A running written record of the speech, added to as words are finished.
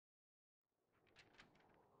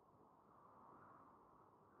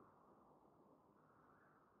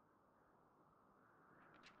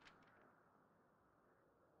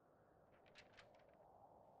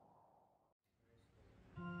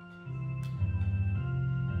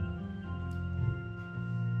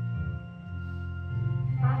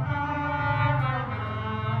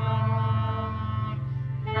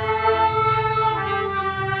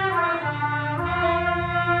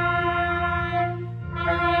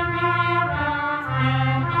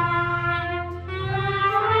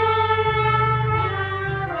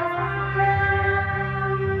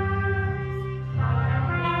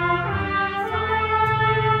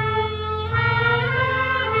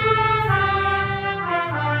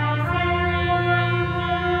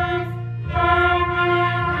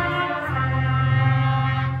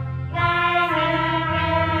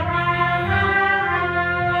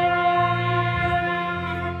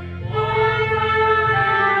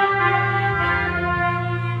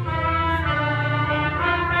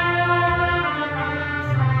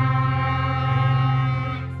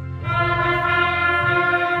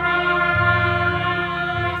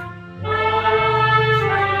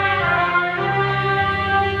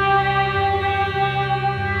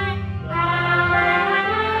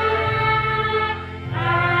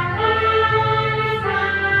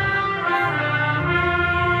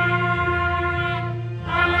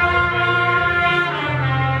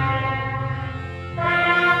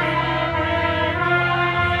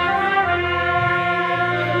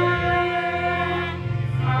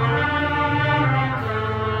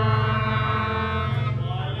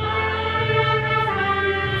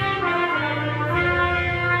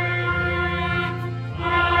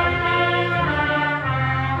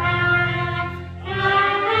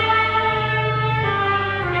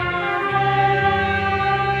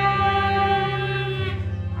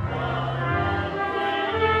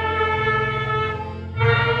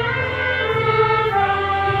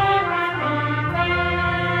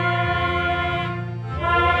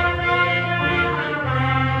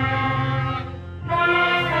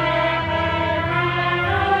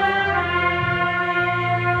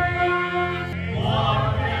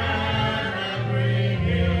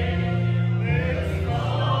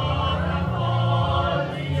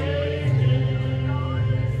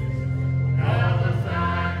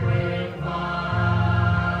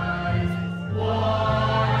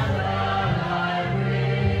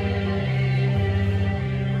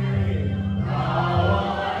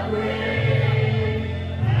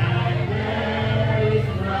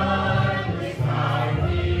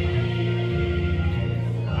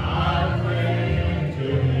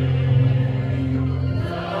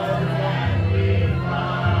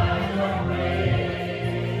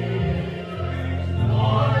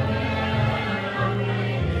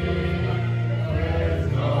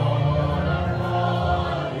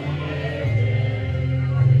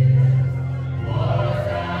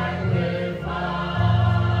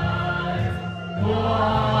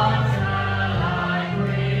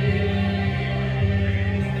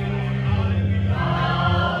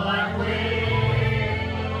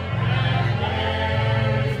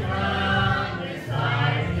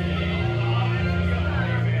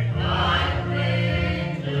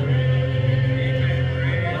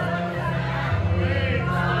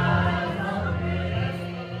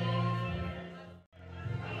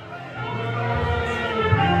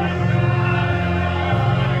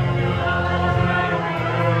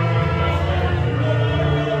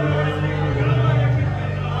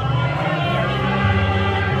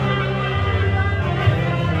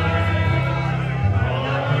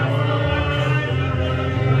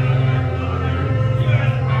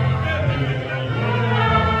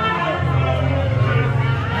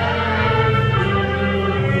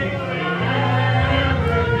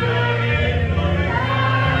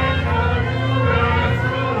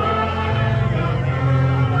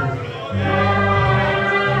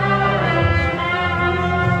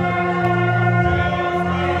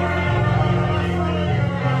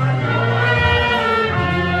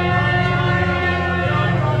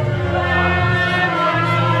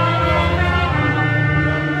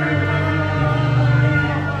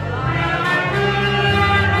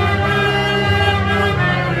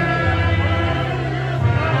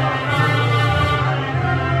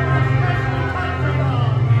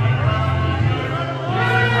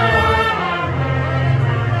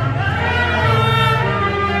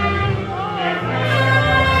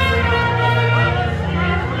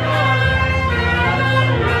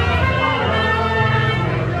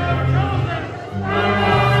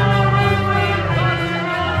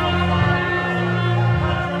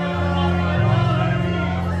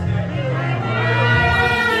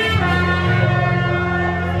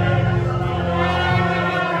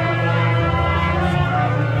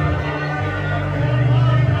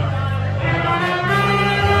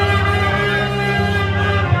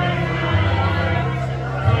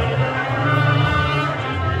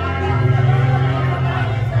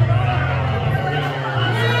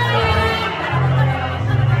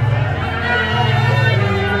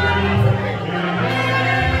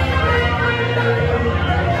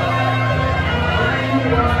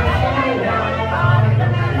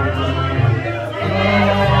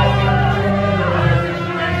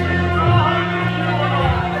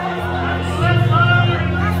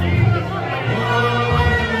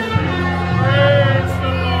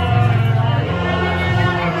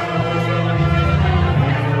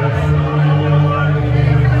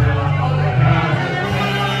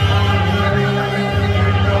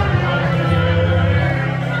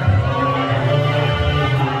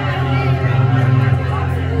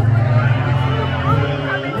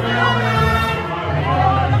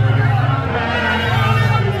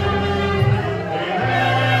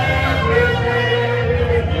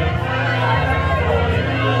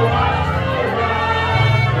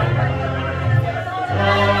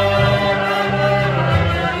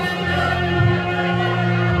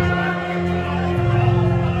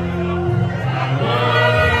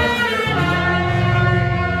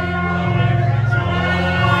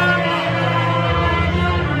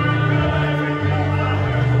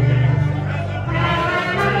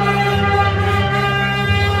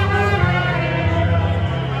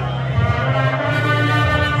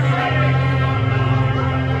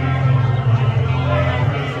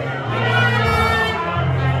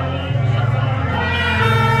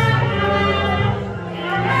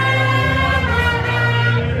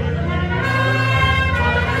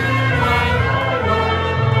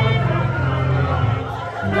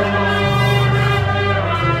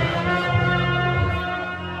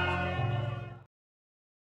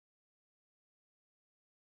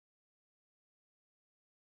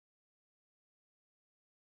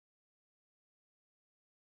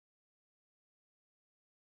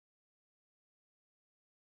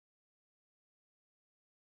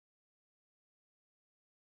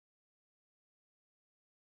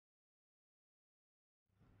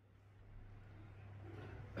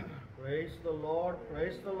Praise the Lord,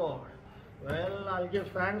 praise the Lord. Well, I'll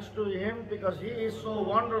give thanks to Him because He is so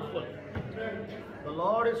wonderful. The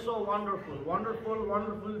Lord is so wonderful. Wonderful,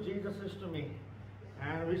 wonderful Jesus is to me.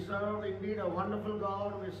 And we serve indeed a wonderful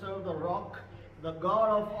God. We serve the rock, the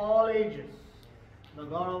God of all ages. The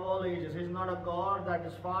God of all ages. He's not a God that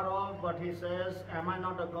is far off, but He says, am I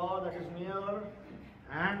not a God that is near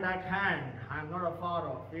and at hand? I'm not a far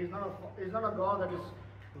off. He's not a God that is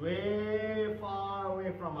way far away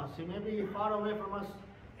from us. He may be far away from us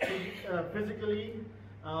physically,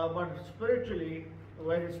 but spiritually,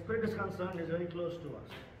 where His Spirit is concerned, He's very close to us.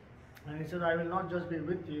 And He says, I will not just be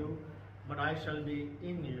with you, but I shall be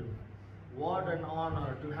in you. What an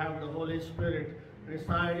honor to have the Holy Spirit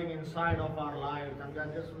residing inside of our lives, and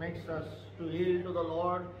that just makes us to yield to the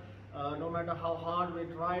Lord. No matter how hard we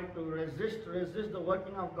try to resist the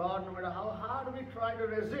working of God, no matter how hard we try to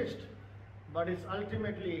resist, but it's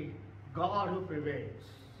ultimately God who prevails.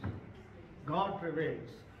 God prevails.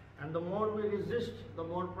 And the more we resist, the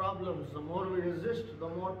more problems. The more we resist, the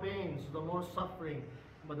more pains, the more suffering.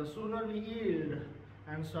 But the sooner we yield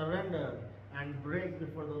and surrender and break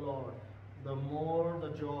before the Lord, the more the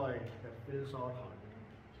joy that fills our heart.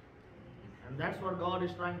 And that's what God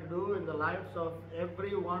is trying to do in the lives of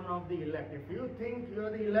every one of the elect. If you think you are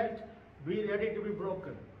the elect, be ready to be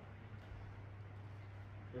broken.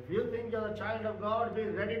 If you think you are a child of God, be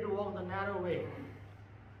ready to walk the narrow way.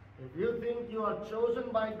 If you think you are chosen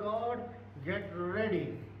by God, get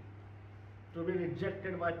ready to be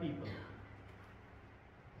rejected by people.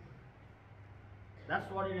 That's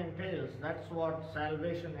what it entails. That's what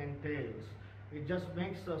salvation entails. It just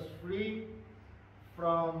makes us free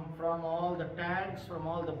from all the tags, from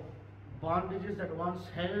all the bondages that once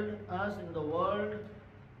held us in the world,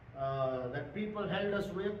 that people held us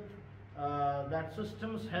with, that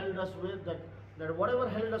systems held us with, that whatever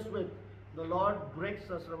held us with, the Lord breaks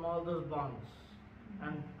us from all those bonds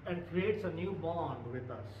and creates a new bond with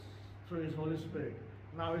us through His Holy Spirit.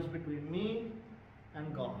 Now it's between me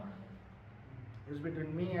and God. It's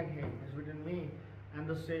between me and Him. It's between me and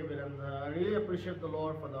the Savior. And I really appreciate the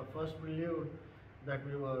Lord for the first prelude that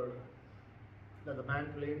the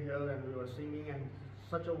band played here and we were singing, and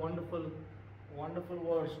such a wonderful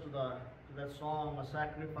verse to that song, a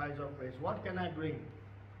sacrifice of praise. What can I bring?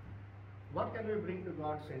 What can we bring to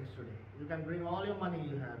God's saints today? You can bring all your money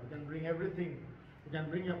you have. You can bring everything. You can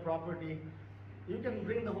bring your property. You can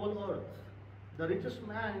bring the whole earth. The richest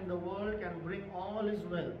man in the world can bring all his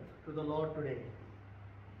wealth to the Lord today.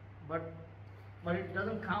 But it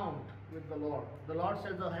doesn't count with the Lord. The Lord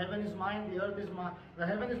says, the heaven is mine, the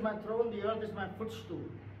heaven is my throne, the earth is my footstool.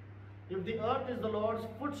 If the earth is the Lord's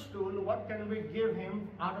footstool, what can we give Him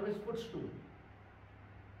out of His footstool?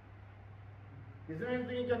 Is there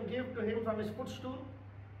anything you can give to Him from His footstool?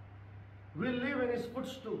 We live in His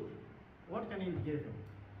footstool. What can you give Him?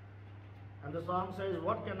 And the psalm says,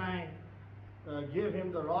 what can I give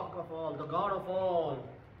Him, the rock of all, the God of all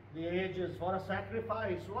the ages, for a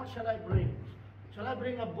sacrifice? What shall I bring? Shall I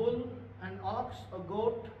bring a bull, an ox, a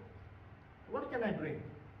goat? What can I bring?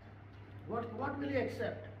 What will He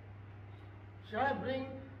accept? Shall I bring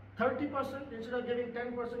 30% instead of giving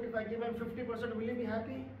 10%? If I give Him 50%, will He be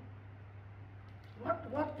happy?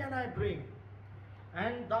 What can I bring?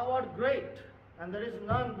 And Thou art great, and there is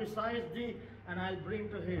none besides Thee, and I'll bring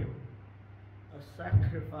to Him a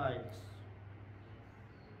sacrifice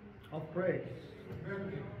of praise.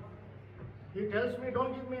 He tells me,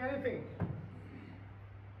 don't give me anything.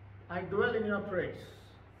 I dwell in your praise.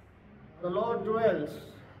 The Lord dwells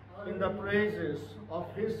in the praises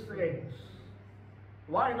of His saints.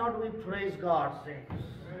 Why not we praise God, saints?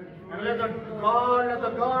 And let the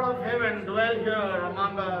God of heaven dwell here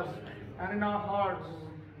among us and in our hearts.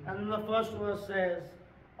 And the first verse says,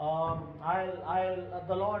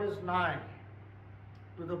 the Lord is nigh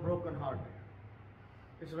to the brokenhearted.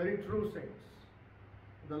 It's very true, saints.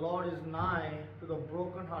 The Lord is nigh to the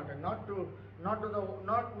brokenhearted, not to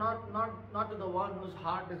the one whose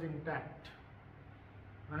heart is intact.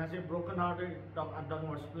 When I say brokenhearted, I'm talking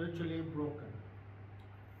about spiritually broken,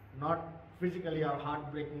 not physically our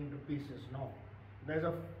heart breaking into pieces. No, there's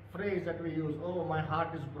a phrase that we use. Oh, my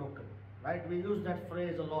heart is broken. Right? We use that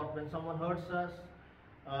phrase a lot when someone hurts us,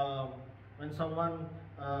 when someone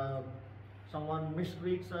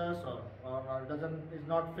mistreats us or is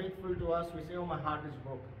not faithful to us. We say, oh, my heart is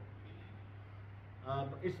broken.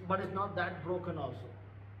 But it's not that broken also.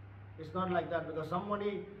 It's not like that, because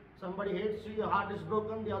somebody hates you, your heart is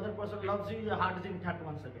broken, the other person loves you, your heart is intact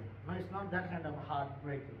once again. No, it's not that kind of heart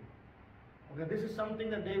breaking. Okay, this is something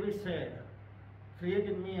that David said, create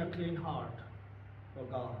in me a clean heart, O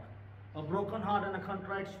God, A broken heart and a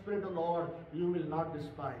contrite spirit, the Lord, you will not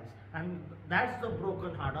despise. And that's the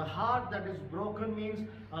broken heart. A heart that is broken means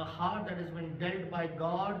a heart that has been dealt by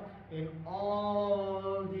God in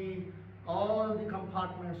all the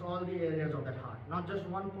compartments, all the areas of that heart. Not just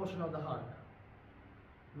one portion of the heart.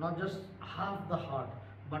 Not just half the heart.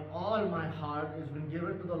 But all my heart has been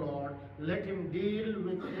given to the Lord. Let Him deal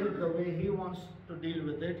with it the way He wants to deal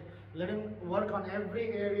with it. Let Him work on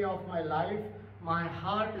every area of my life. My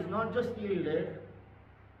heart is not just yielded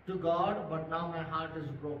to God, but now my heart is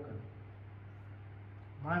broken.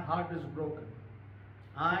 My heart is broken.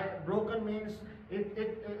 Broken means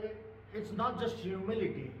it's not just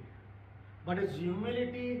humility, but it's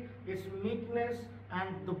humility, it's meekness,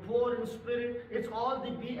 and the poor in spirit. It's all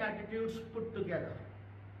the beatitudes put together.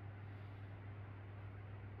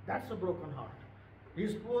 That's a broken heart.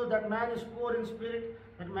 He's poor, that man is poor in spirit,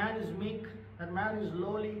 that man is meek, that man is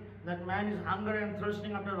lowly, that man is hungry and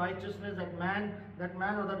thirsting after righteousness, that man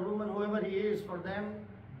or that woman, whoever he is, for them,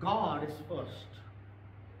 God is first.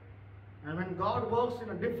 And when God works in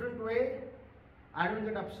a different way, I don't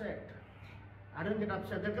get upset. I don't get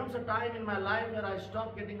upset. There comes a time in my life where I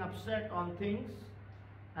stop getting upset on things,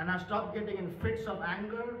 and I stop getting in fits of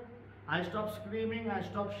anger. I stop screaming, I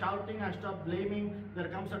stop shouting, I stop blaming. There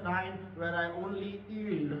comes a time where I only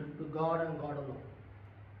yield to God and God alone.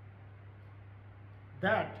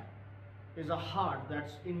 That is a heart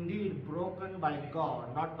that's indeed broken by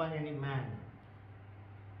God, not by any man.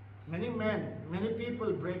 Many men, many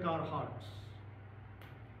people break our hearts.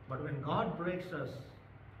 But when God breaks us,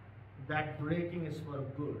 that breaking is for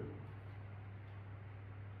good.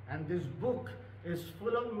 And this book is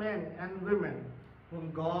full of men and women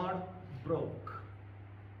whom God broke.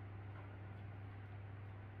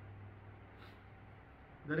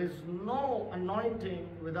 There is no anointing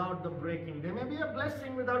without the breaking. There may be a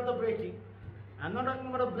blessing without the breaking. I'm not talking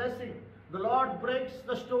about a blessing. The Lord breaks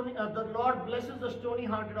the stony. The Lord blesses the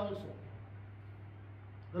stony-hearted also.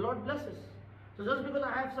 The Lord blesses. So just because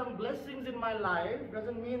I have some blessings in my life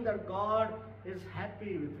doesn't mean that God is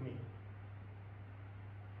happy with me.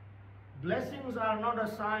 Blessings are not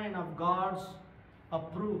a sign of God's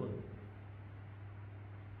approval.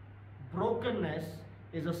 Brokenness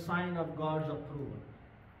is a sign of God's approval.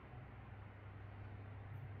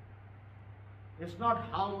 It's not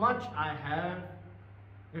how much I have,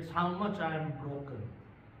 it's how much I am broken.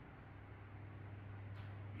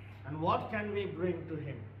 And what can we bring to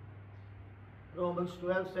Him? Romans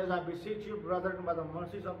 12 says, I beseech you, brethren, by the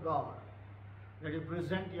mercies of God, that you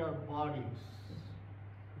present your bodies.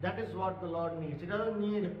 That is what the Lord needs. He doesn't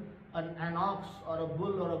need an ox or a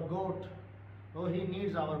bull or a goat. No, He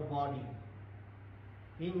needs our body.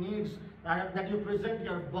 He needs that you present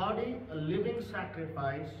your body a living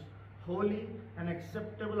sacrifice, holy and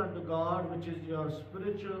acceptable unto God, which is your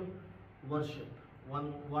spiritual worship.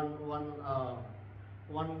 One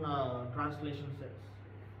translation says.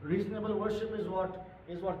 Reasonable worship is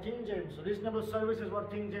what King James. Reasonable service is what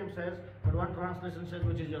King James says, but one translation says,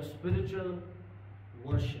 which is your spiritual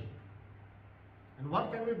worship. And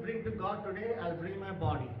what can we bring to God today? I'll bring my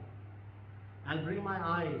body. I'll bring my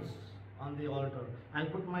eyes on the altar. I'll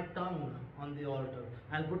put my tongue on the altar.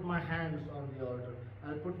 I'll put my hands on the altar.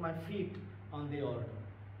 I'll put my feet on the altar.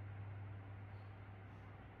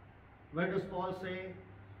 Where does Paul say?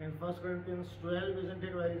 In 1 Corinthians 12, isn't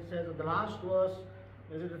it, where it says, the last verse,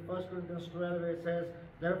 is it in 1 Corinthians 12, where it says,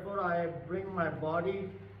 therefore I bring my body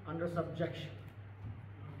under subjection.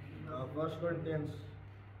 1 Corinthians,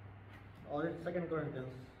 or it's 2 Corinthians.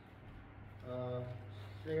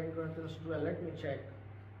 2 Corinthians 12, let me check.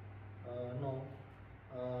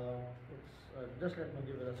 Just let me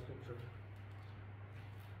give you the scripture.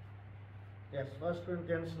 Yes, 1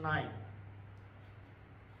 Corinthians 9.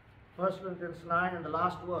 1 Corinthians 9 and the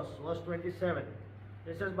last verse, verse 27.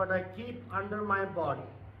 It says, but I keep under my body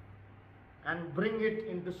and bring it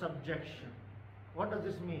into subjection. What does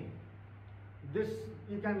this mean? This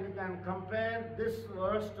you can compare this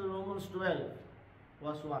verse to Romans 12,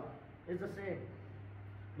 verse 1. It's the same.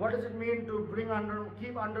 What does it mean to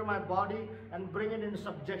keep under my body and bring it into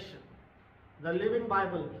subjection? The Living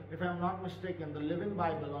Bible, if I'm not mistaken, the Living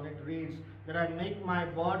Bible on it reads that I make my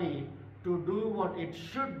body to do what it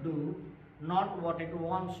should do, not what it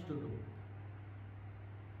wants to do.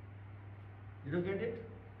 Did you get it?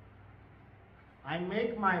 I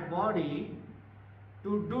make my body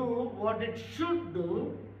to do what it should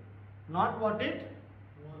do, not what it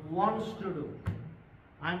wants to do.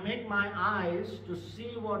 I make my eyes to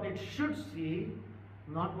see what it should see,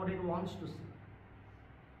 not what it wants to see.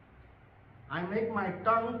 I make my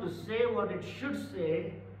tongue to say what it should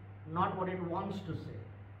say, not what it wants to say.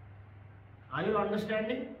 Are you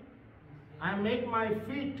understanding? I make my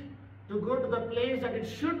feet to go to the place that it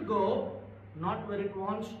should go, not where it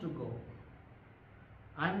wants to go.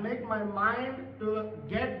 I make my mind to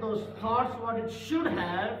get those thoughts what it should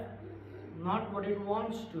have, not what it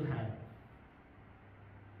wants to have.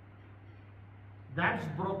 That's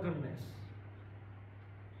brokenness.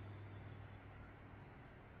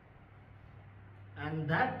 And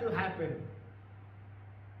that to happen,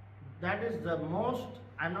 that is the most,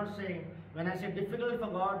 I'm not saying, when I say difficult for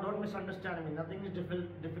God, don't misunderstand me, nothing is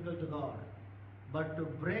difficult to God. But to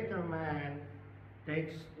break a man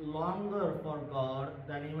takes longer for God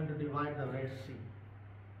than even to divide the Red Sea.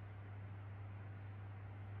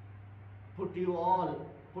 Put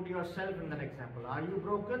yourself in that example. Are you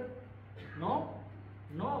broken? No?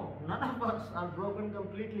 No, none of us are broken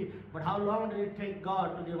completely. But how long did it take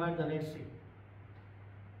God to divide the Red Sea?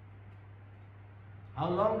 How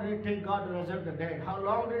long did it take God to resurrect the dead? How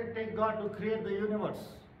long did it take God to create the universe?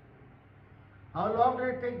 How long did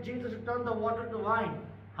it take Jesus to turn the water to wine?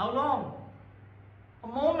 How long? A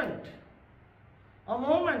moment. A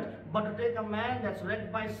moment. But to take a man that's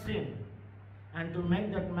wrecked by sin and to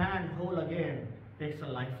make that man whole again takes a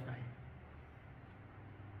lifetime.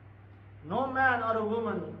 No man or a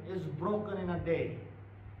woman is broken in a day.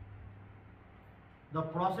 The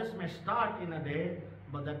process may start in a day,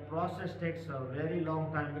 but that process takes a very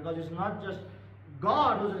long time, because it's not just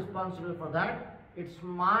God who's responsible for that, it's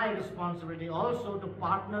my responsibility also to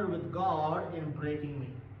partner with God in breaking me.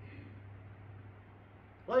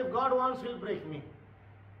 Well, if God wants, He'll break me.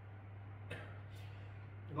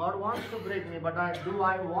 God wants to break me, but do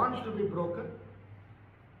I want to be broken?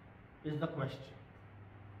 Is the question.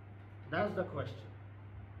 That's the question.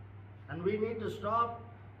 And we need to stop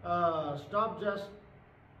just,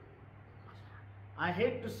 I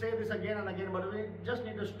hate to say this again and again, but we just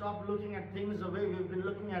need to stop looking at things the way we've been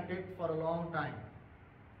looking at it for a long time.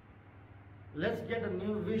 Let's get a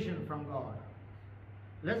new vision from God.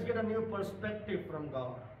 Let's get a new perspective from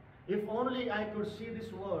God. If only I could see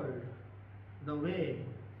this world the way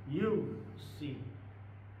you see.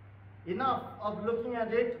 Enough of looking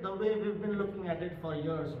at it the way we've been looking at it for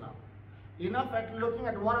years now. Enough at looking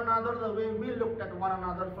at one another the way we looked at one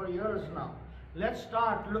another for years now. Let's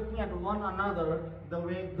start looking at one another the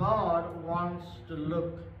way God wants to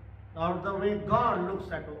look, or the way God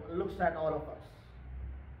looks at all of us.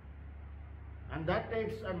 And that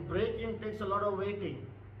breaking takes a lot of waiting.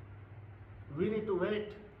 We need to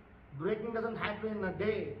wait. Breaking doesn't happen in a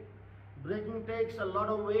day. Breaking takes a lot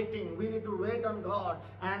of waiting. We need to wait on God.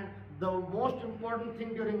 And the most important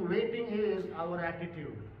thing during waiting is our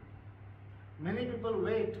attitude. Many people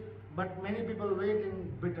wait, but many people wait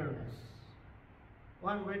in bitterness. Oh,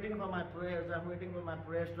 I'm waiting for my prayers, I'm waiting for my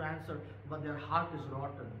prayers to answer, but their heart is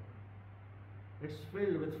rotten. It's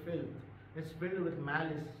filled with filth. It's filled with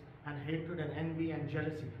malice and hatred and envy and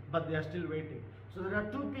jealousy, but they are still waiting. So there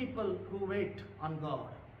are two people who wait on God.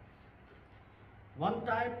 One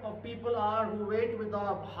type of people are who wait with a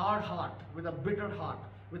hard heart, with a bitter heart,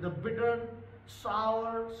 with a bitter,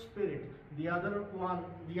 sour spirit. The other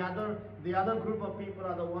group of people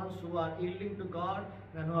are the ones who are yielding to God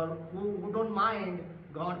and who don't mind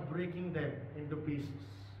God breaking them into pieces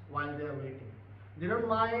while they are waiting. They don't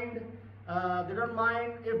mind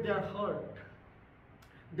if they are hurt.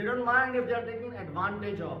 They don't mind if they are taken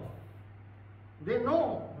advantage of. They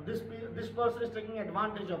know this person is taking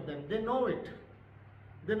advantage of them. They know it.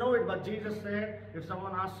 They know it, but Jesus said, if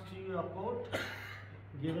someone asks you a coat,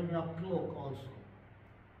 give him your cloak also.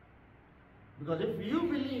 Because if you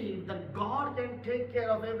believe that God can take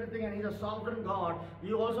care of everything and He's a sovereign God,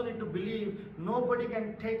 you also need to believe nobody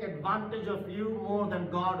can take advantage of you more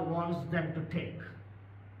than God wants them to take.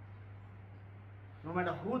 No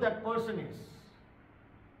matter who that person is.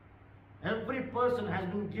 Every person has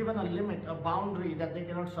been given a limit, a boundary that they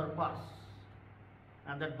cannot surpass.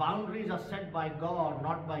 And that boundaries are set by God,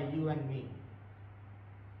 not by you and me.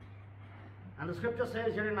 And the scripture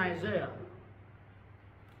says here in Isaiah,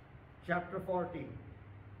 chapter 40,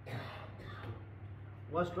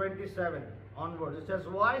 verse 27 onwards, it says,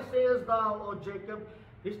 why sayest thou, O Jacob?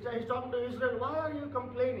 He's talking to Israel, why are you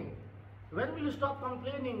complaining? When will you stop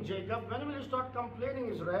complaining, Jacob? When will you start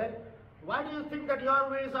complaining, Israel? Why do you think that your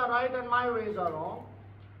ways are right and my ways are wrong?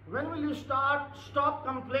 When will you stop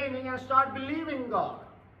complaining and start believing God?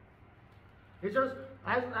 He says,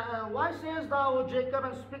 why sayest thou, O Jacob,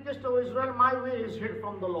 and speakest to Israel, my way is hid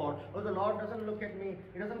from the Lord? Oh, the Lord doesn't look at me.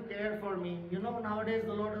 He doesn't care for me. You know, nowadays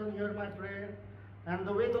the Lord doesn't hear my prayer. And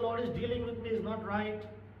the way the Lord is dealing with me is not right.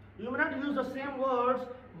 You may not use the same words,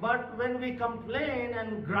 but when we complain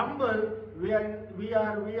and grumble, we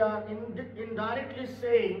are indirectly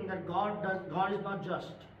saying that God is not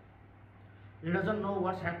just. He doesn't know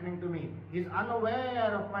what's happening to me. He's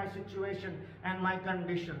unaware of my situation and my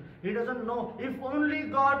condition. He doesn't know. If only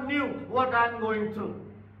God knew what I'm going through.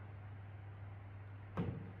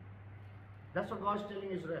 That's what God's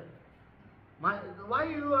telling Israel. Why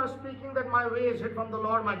you are speaking that my way is hid from the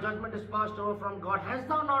Lord, my judgment is passed over from God? Hast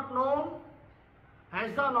thou not known?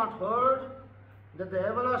 Hast thou not heard that the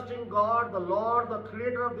everlasting God, the Lord, the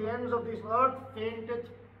creator of the ends of this earth, fainteth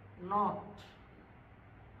not,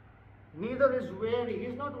 neither is weary. He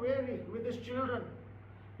is not weary with his children.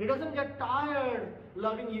 He doesn't get tired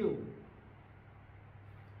loving you.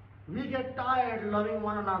 We get tired loving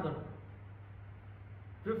one another.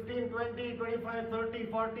 15, 20, 25, 30,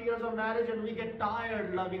 40 years of marriage and we get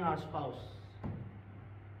tired loving our spouse.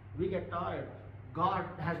 We get tired. God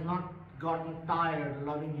has not gotten tired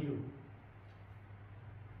loving you.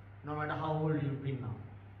 No matter how old you've been now.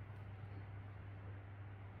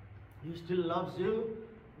 He still loves you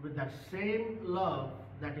with that same love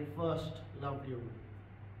that He first loved you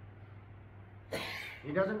with.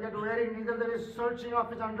 He doesn't get weary, neither there is searching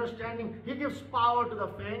of His understanding. He gives power to the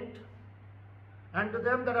faint. And to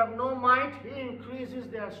them that have no might, He increases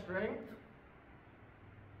their strength.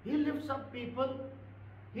 He lifts up people.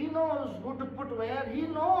 He knows who to put where. He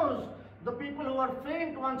knows the people who are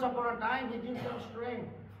faint once upon a time, He gives them strength.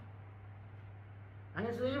 And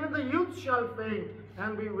He says, even the youth shall faint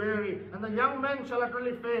and be weary, and the young men shall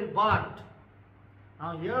utterly fail. But,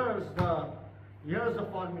 now here's the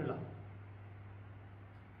formula.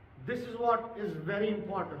 This is what is very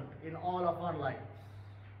important in all of our lives.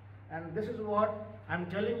 And this is what I'm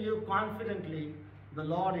telling you confidently, the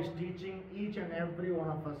Lord is teaching each and every one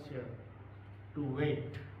of us here. To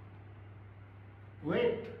wait.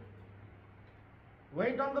 Wait.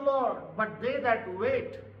 Wait on the Lord. But they that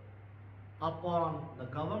wait upon the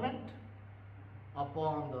government,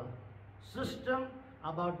 upon the system,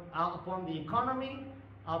 upon the economy,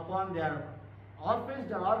 upon their office,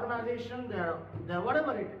 their organization, their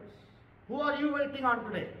whatever it is. Who are you waiting on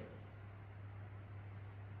today?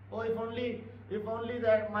 Oh, if only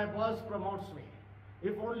that my boss promotes me.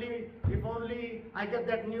 If only I get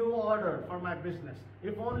that new order for my business.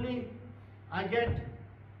 If only I get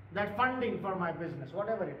that funding for my business,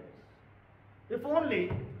 whatever it is. If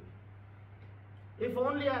only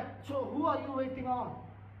so who are you waiting on?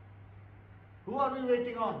 Who are we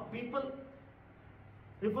waiting on? People?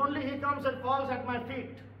 If only he comes and falls at my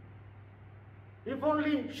feet. If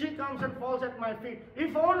only she comes and falls at my feet.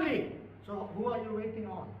 If only. So who are you waiting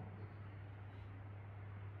on?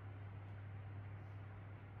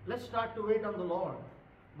 Let's start to wait on the Lord.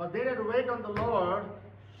 But they that wait on the Lord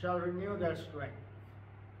shall renew their strength.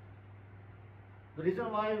 The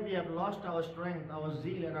reason why we have lost our strength, our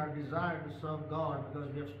zeal and our desire to serve God,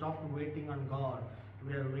 because we have stopped waiting on God.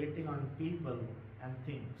 We are waiting on people and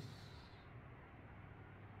things.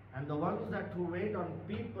 And the ones that who wait on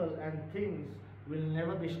people and things will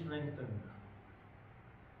never be strengthened.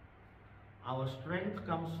 Our strength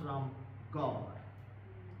comes from God.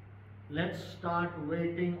 Let's start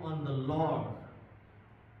waiting on the Lord.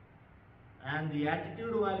 And the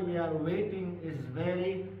attitude while we are waiting is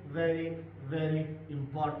very, very, very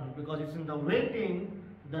important, because it's in the waiting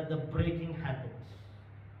that the breaking happens.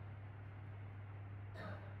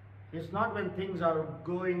 It's not when things are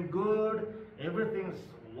going good, everything's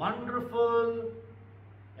wonderful,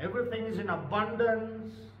 everything is in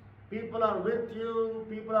abundance, people are with you,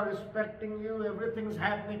 people are respecting you, everything's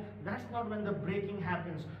happening. That's not when the breaking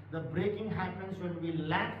happens. The breaking happens when we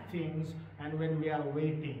lack things and when we are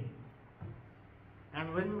waiting.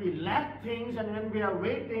 And when we lack things and when we are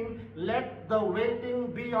waiting, let the waiting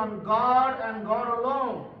be on God and God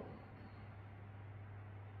alone.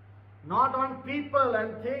 Not on people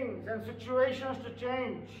and things and situations to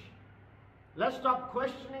change. Let's stop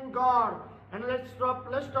questioning God, and let's stop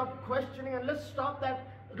questioning, and let's stop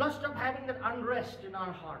having that unrest in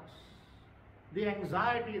our hearts. The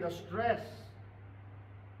anxiety, the stress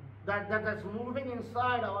that's moving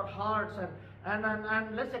inside our hearts,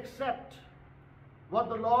 and let's accept what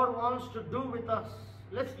the Lord wants to do with us.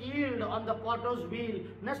 Let's yield on the potter's wheel.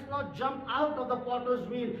 Let's not jump out of the potter's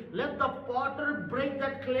wheel. Let the potter break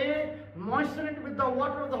that clay, moisten it with the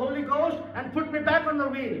water of the Holy Ghost, and put me back on the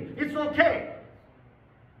wheel. It's okay.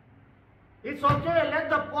 It's okay. Let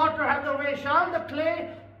the potter have the way. Shall the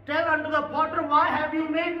clay tell unto the potter, why have you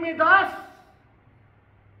made me thus?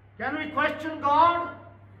 Can we question God?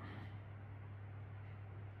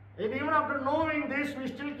 And even after knowing this, we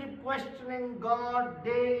still keep questioning God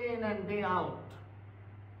day in and day out.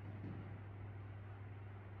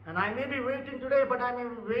 And I may be waiting today, but I may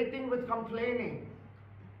be waiting with complaining.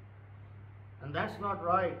 And that's not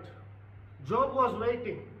right. Job was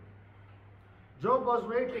waiting. Job was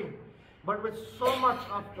waiting, but with so much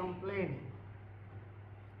of complaining.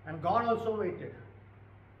 And God also waited.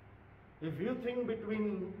 If you think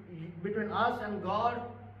between us and God,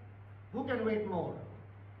 who can wait more?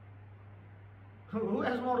 Who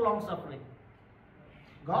has more long suffering?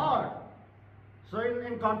 God. So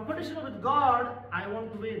in competition with God, I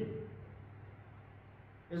won't win.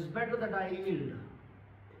 It's better that I yield.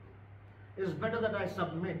 It's better that I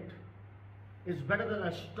submit. It's better that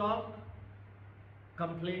I stop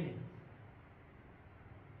complaining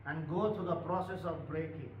and go through the process of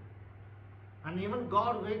breaking. And even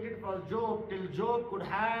God waited for Job till Job could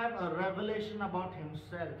have a revelation about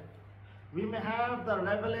himself. We may have the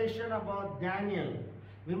revelation about Daniel.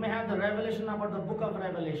 We may have the revelation about the book of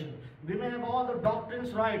Revelation. We may have all the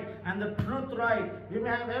doctrines right and the truth right. We may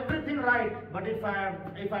have everything right. But if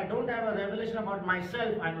I don't have a revelation about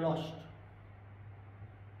myself, I'm lost.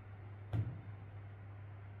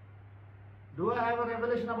 Do I have a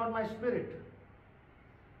revelation about my spirit?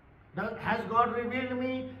 Has God revealed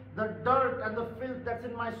me the dirt and the filth that's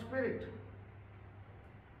in my spirit?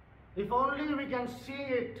 If only we can see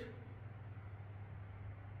it,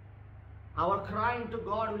 our crying to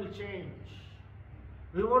God will change.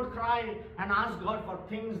 We won't cry and ask God for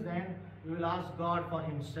things then. We will ask God for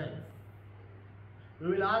Himself. We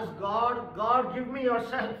will ask God, God, give me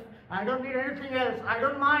yourself. I don't need anything else. I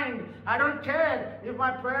don't mind. I don't care if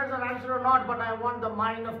my prayers are answered or not, but I want the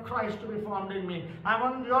mind of Christ to be formed in me. I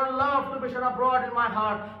want your love to be shed abroad in my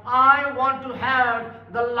heart. I want to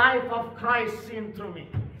have the life of Christ seen through me.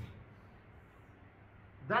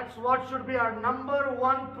 That's what should be our number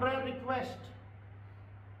one prayer request.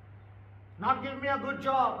 Not give me a good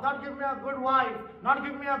job, not give me a good wife, not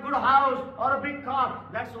give me a good house or a big car.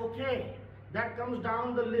 That's okay. That comes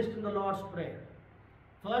down the list in the Lord's Prayer.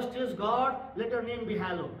 First is, God, let your name be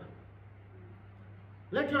hallowed.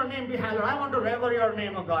 Let your name be hallowed. I want to revere your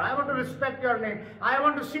name, O God. I want to respect your name. I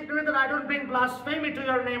want to see to it that I don't bring blasphemy to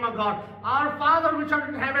your name, O God. Our Father which art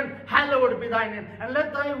in heaven, hallowed be thy name. And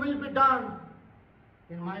let thy will be done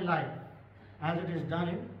in my life as it is done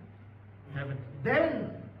in heaven.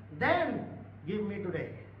 Then give me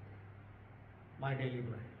today my daily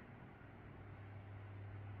bread.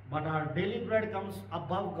 But our daily bread comes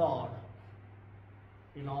above God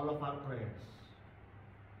in all of our prayers.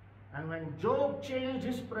 And when Job changed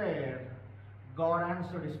his prayer, God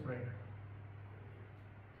answered his prayer.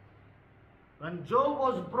 When Job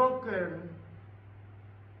was broken,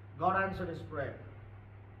 God answered his prayer.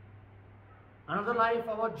 Another life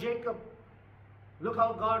about Jacob. Look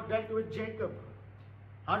how God dealt with Jacob.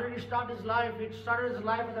 How did he start his life? He started his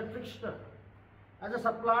life as a trickster, as a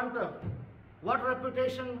supplanter. What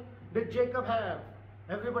reputation did Jacob have?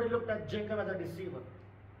 Everybody looked at Jacob as a deceiver.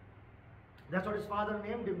 That's what his father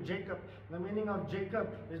named him, Jacob. The meaning of Jacob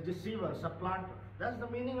is deceiver, supplanter. That's the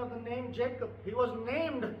meaning of the name Jacob. He was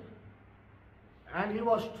named and he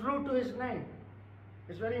was true to his name.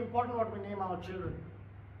 It's very important what we name our children.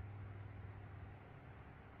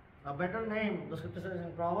 A better name, the scripture says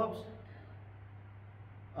in Proverbs,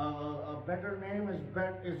 a better name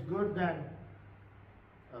is good than,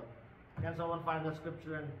 can someone find that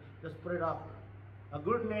scripture and just put it up? A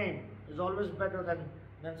good name is always better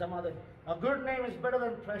than some other. A good name is better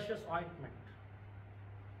than precious ointment.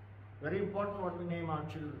 Very important what we name our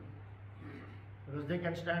children, because they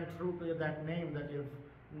can stand true to that name that you've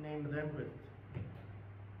named them with.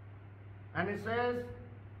 And it says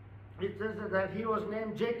that he was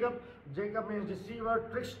named Jacob. Jacob means deceiver,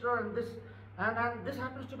 trickster, and this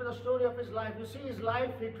happens to be the story of his life. You see his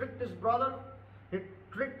life, he tricked his brother, he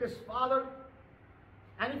tricked his father.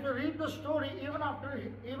 And if you read the story, even after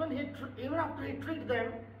he tricked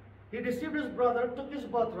them, he deceived his brother, took his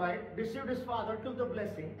birthright, deceived his father, took the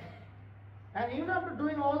blessing. And even after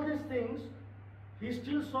doing all these things, he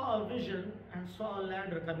still saw a vision and saw a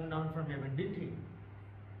ladder coming down from heaven, didn't he?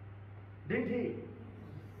 Didn't he?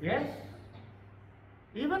 Yes.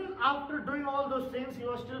 Even after doing all those things, he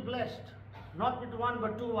was still blessed. Not with one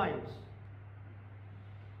but two wives.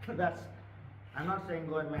 I'm not saying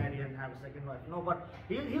go and marry and have a second wife. No, but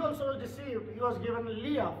he also was deceived. He was given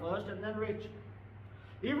Leah first and then Rachel.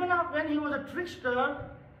 Even when he was a trickster,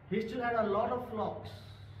 he still had a lot of flocks.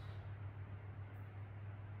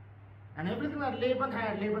 And everything that Laban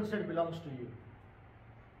had, Laban said belongs to you.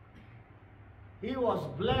 He was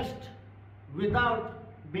blessed without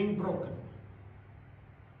being broken.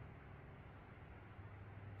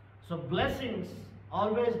 So blessings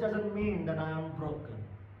always doesn't mean that I am broken.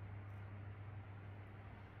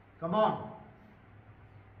 Come on.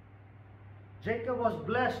 Jacob was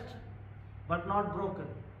blessed but not broken.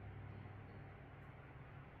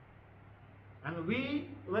 And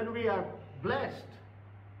when we are blessed,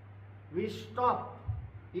 we stop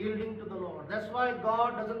yielding to the Lord. That's why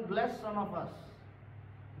God doesn't bless some of us.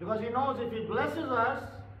 Because He knows if He blesses us,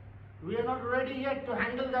 we are not ready yet to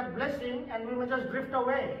handle that blessing and we may just drift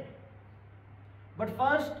away. But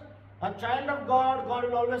first, a child of God, God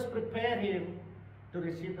will always prepare him to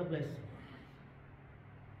receive the blessing.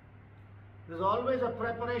 There's always a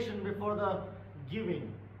preparation before the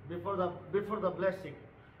giving, before the blessing.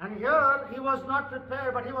 And here, he was not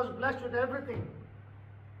prepared, but he was blessed with everything.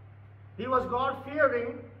 He was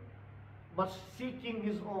God-fearing, but seeking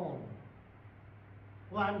his own.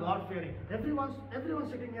 Oh, I'm God-fearing. Everyone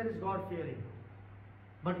sitting here is God-fearing.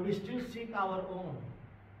 But we still seek our own.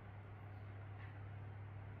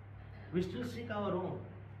 We still seek our own.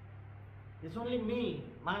 It's only me,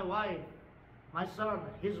 my wife, my son,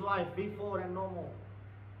 his wife, before and no more.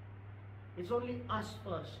 It's only us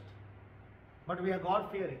first. But we are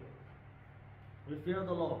God-fearing. We fear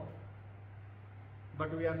the Lord.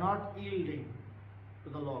 But we are not yielding to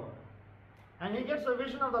the Lord. And he gets a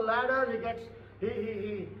vision of the ladder.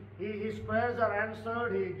 His prayers are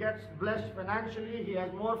answered. He gets blessed financially. He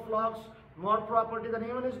has more flocks, more property than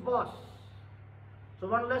even his boss. So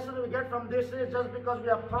one lesson we get from this is just because we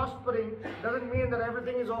are prospering doesn't mean that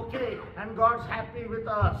everything is okay and God's happy with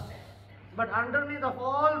us. But underneath of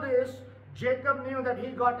all this, Jacob knew that he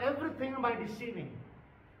got everything by deceiving.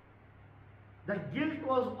 The guilt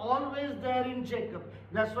was always there in Jacob.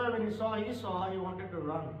 That's why when he saw Esau, he wanted to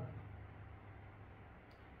run.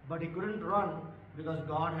 But he couldn't run because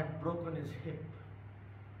God had broken his hip.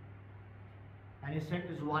 And he sent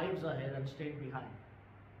his wives ahead and stayed behind.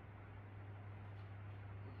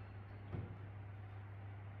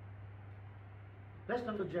 Let's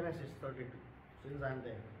come to Genesis 32, since I'm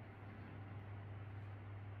there.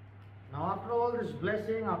 Now after all this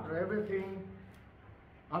blessing, after everything,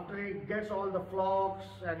 after he gets all the flocks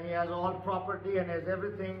and he has all property and has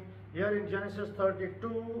everything, here in Genesis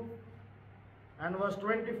 32 and verse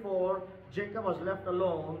 24, Jacob was left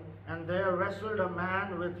alone, and there wrestled a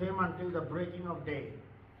man with him until the breaking of day.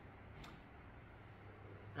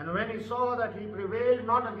 And when he saw that he prevailed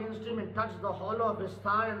not against him, he touched the hollow of his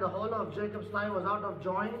thigh, and the hollow of Jacob's thigh was out of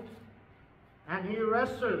joint. And he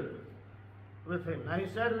wrestled with him. And he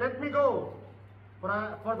said, "Let me go, for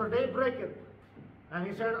the day breaketh." And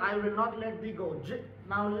he said, "I will not let thee go."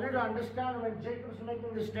 Now you need to understand, when Jacob is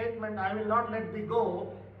making this statement, "I will not let thee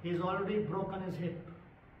go," he's already broken his hip.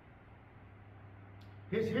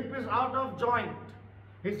 His hip is out of joint.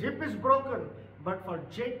 His hip is broken. But for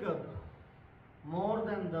Jacob, more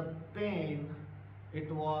than the pain,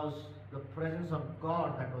 it was the presence of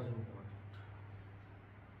God that was important.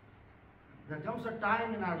 There comes a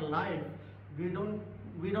time in our life we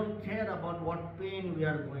don't care about what pain we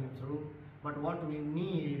are going through, but what we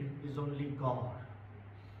need is only God.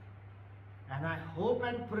 And I hope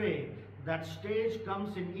and pray that stage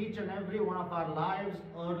comes in each and every one of our lives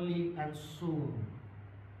early and soon.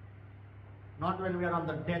 Not when we are on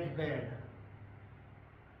the deathbed.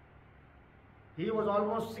 He was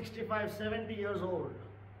almost 65, 70 years old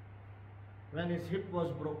when his hip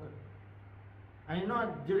was broken. And you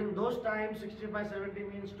know, during those times, 65, 70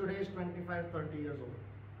 means today is 25, 30 years old.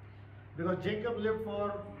 Because Jacob lived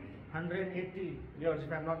for 180 years,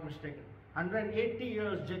 if I am not mistaken. 180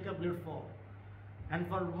 years Jacob lived for. And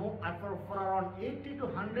for around 80 to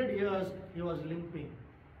 100 years, he was limping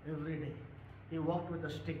every day. He walked with a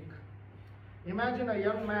stick. Imagine a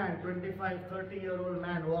young man, 25, 30-year-old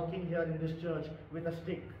man walking here in this church with a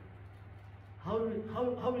stick. How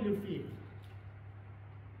will you feel?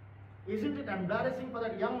 Isn't it embarrassing for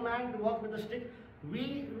that young man to walk with a stick?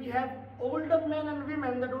 We have older men and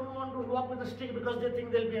women that don't want to walk with a stick because they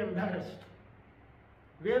think they'll be embarrassed.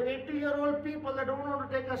 We have 80-year-old people that don't want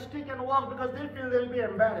to take a stick and walk because they feel they'll be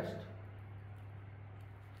embarrassed.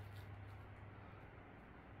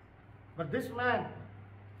 But this man,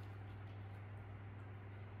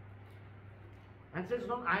 and says,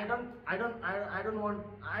 "No, I know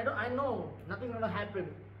nothing going to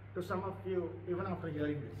happen to some of you even after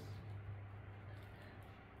hearing this.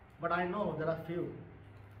 But I know there are few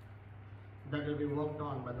that will be worked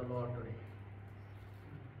on by the Lord today.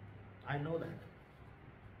 I know that.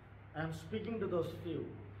 I am speaking to those few.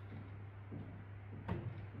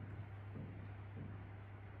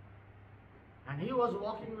 And he was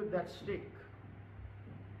walking with that stick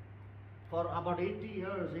for about 80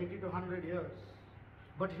 years, 80 to 100 years.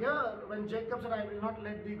 But here, when Jacob said, "I will not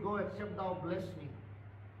let thee go except thou bless me."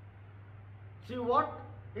 See what?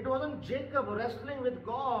 It wasn't Jacob wrestling with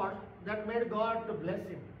God that made God to bless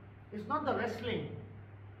him. It's not the wrestling.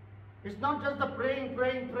 It's not just the praying.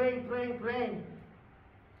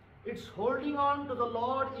 It's holding on to the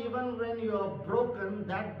Lord even when you are broken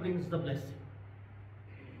that brings the blessing.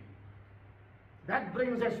 That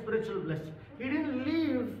brings a spiritual blessing. He didn't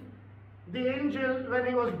leave the angel when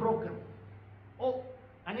he was broken. Oh,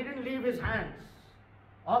 and he didn't leave his hands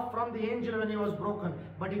off from the angel when he was broken.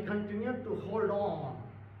 But he continued to hold on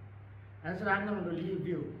and said, I'm not going to leave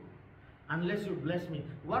you unless you bless me.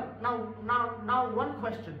 What now one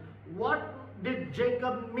question. What did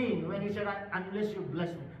Jacob mean when he said, unless you bless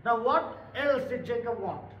me? Now what else did Jacob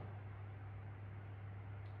want?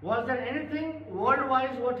 Was there anything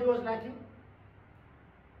world-wise what he was lacking?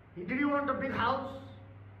 Did he want a big house?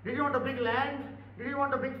 Did he want a big land? Did he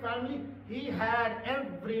want a big family? He had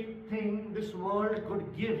everything this world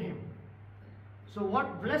could give him. So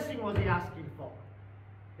what blessing was he asking for?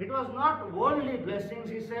 It was not worldly blessings.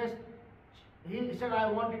 He said,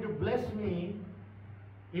 I want you to bless me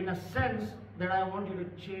in a sense that I want you to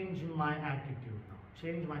change my attitude now,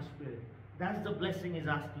 change my spirit. That's the blessing he's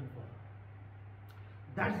asking for.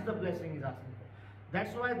 That's the blessing he's asking for.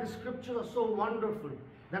 That's why the scriptures are so wonderful.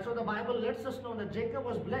 That's why the Bible lets us know that Jacob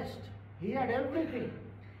was blessed. He had everything.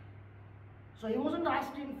 So he wasn't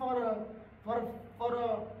asking for a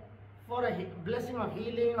blessing of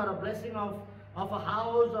healing or a blessing of a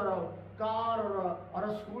house or a car or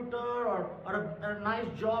a scooter or a nice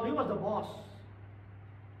job. He was the boss.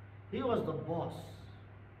 He was the boss.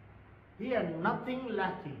 He had nothing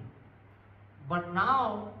lacking. But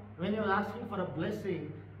now, when he was asking for a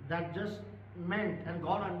blessing, that just meant, and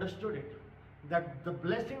God understood it, that the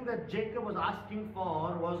blessing that Jacob was asking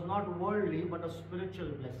for was not worldly, but a spiritual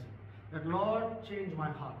blessing. That Lord, change my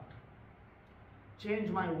heart. Change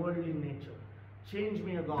my worldly nature. Change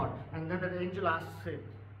me, O God. And then the angel asks him,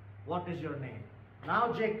 what is your name?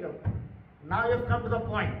 Now Jacob, now you've come to the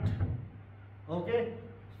point. Okay?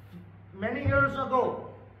 Many years ago,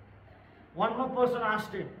 one more person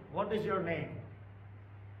asked him, what is your name?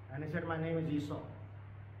 And he said, my name is Esau.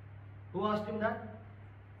 Who asked him that?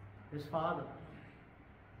 His father.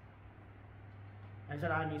 I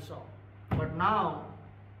said, I'm Esau. But now,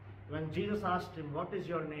 when Jesus asked him, what is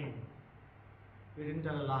your name? He didn't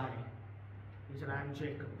tell a lie. He said, I am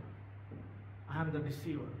Jacob. I am the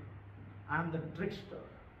deceiver. I am the trickster.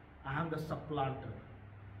 I am the supplanter.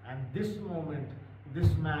 And this moment, this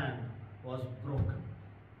man was broken.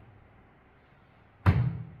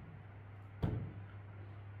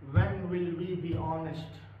 When will we be honest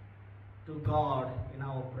to God in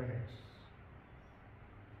our prayers?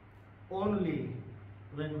 Only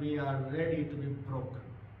when we are ready to be broken.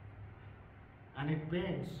 And it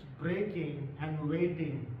pains. Breaking and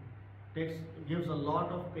waiting gives a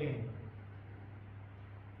lot of pain.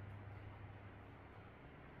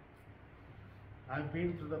 I've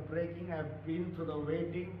been through the breaking, I've been through the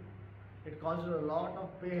waiting. It causes a lot of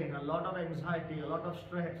pain, a lot of anxiety, a lot of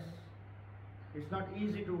stress. It's not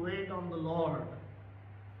easy to wait on the Lord.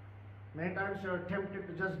 Many times you're tempted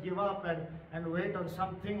to just give up and wait on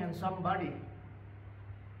something and somebody.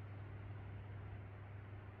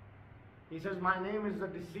 He says, my name is the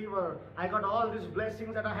deceiver. I got all these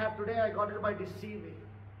blessings that I have today, I got it by deceiving.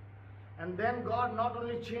 And then God not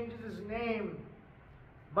only changes his name,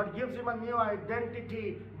 but gives him a new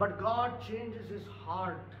identity, but God changes his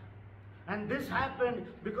heart. And this happened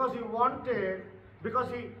because he wanted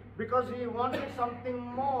something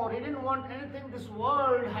more. He didn't want anything this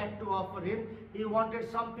world had to offer him. He wanted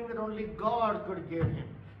something that only God could give him.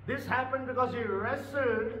 This happened because he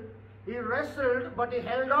wrestled, but he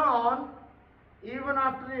held on even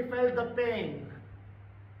after he felt the pain.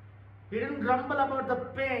 He didn't grumble about the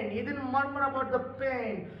pain. He didn't murmur about the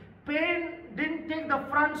pain. Pain didn't take the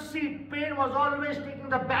front seat. Pain was always taking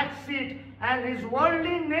the back seat. And his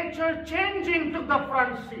worldly nature changing took the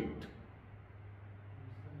front seat.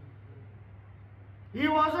 He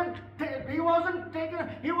wasn't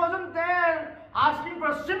there asking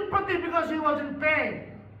for sympathy because he was in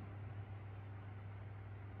pain.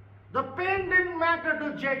 The pain didn't matter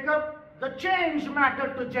to Jacob. The change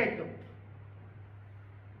mattered to Jacob.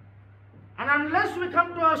 And unless we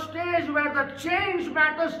come to a stage where the change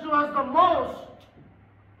matters to us the most,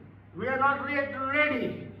 we are not yet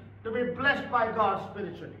ready to be blessed by God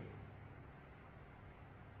spiritually.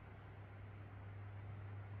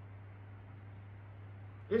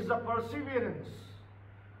 Is the perseverance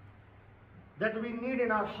that we need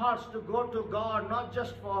in our hearts to go to God, not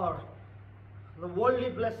just for the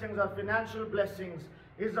worldly blessings or financial blessings,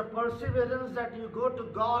 is the perseverance that you go to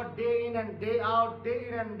God day in and day out,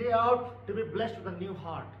 to be blessed with a new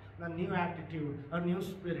heart, a new attitude, a new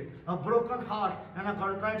spirit, a broken heart and a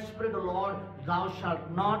contrite spirit, the Lord thou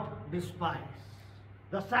shalt not despise.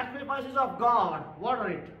 The sacrifices of God, what are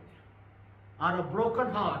it? are a broken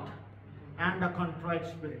heart and a contrite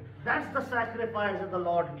spirit. That's the sacrifice that the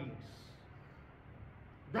Lord needs.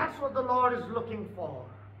 That's what the Lord is looking for.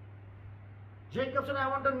 Jacob said, I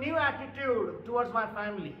want a new attitude towards my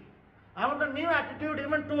family. I want a new attitude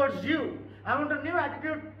even towards you. I want a new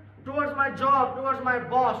attitude towards my job, towards my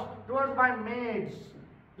boss, towards my maids,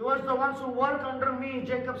 towards the ones who work under me.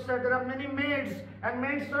 Jacob said, there are many maids and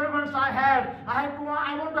maid servants I have. I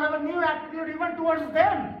want to have a new attitude even towards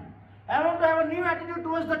them. I want to have a new attitude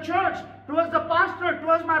towards the church, towards the pastor,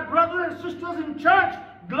 towards my brothers and sisters in church.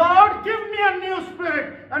 Lord, give me a new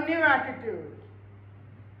spirit, a new attitude.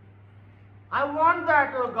 I want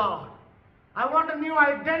that, oh God. I want a new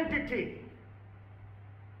identity.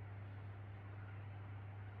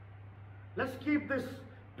 Let's keep this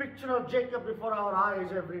picture of Jacob before our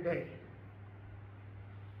eyes every day.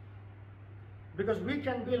 Because we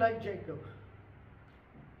can be like Jacob.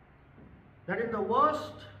 That in the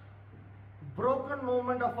worst broken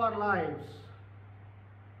moment of our lives,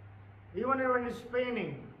 even when it's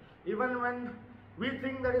paining, even when we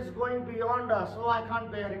think that it's going beyond us, oh, I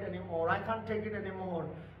can't bear it anymore, I can't take it anymore.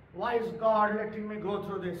 Why is God letting me go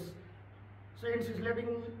through this? Saints, He's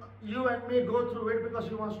letting you and me go through it because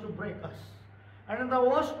He wants to break us. And in the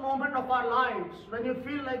worst moment of our lives, when you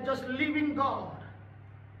feel like just leaving God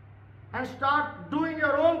and start doing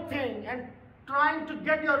your own thing and trying to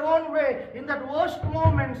get your own way, in that worst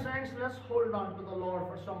moment, saints, let's hold on to the Lord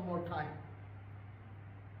for some more time.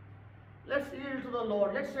 Let's yield to the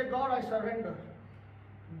Lord. Let's say, God, I surrender.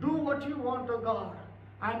 Do what you want, oh God.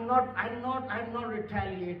 I'm not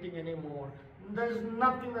retaliating anymore. There is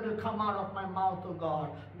nothing that will come out of my mouth, oh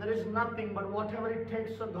God. There is nothing, but whatever it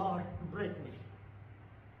takes, oh God, break me.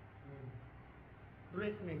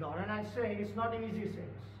 Break me, God. And I say, it's not easy,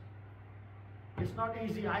 saints. It's not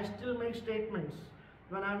easy. I still make statements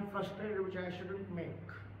when I'm frustrated, which I shouldn't make.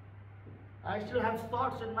 I still have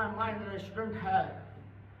thoughts in my mind that I shouldn't have.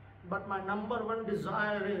 But my number one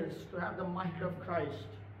desire is to have the mind of Christ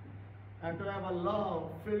and to have a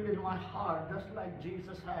love filled in my heart, just like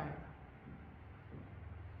Jesus had.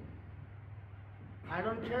 I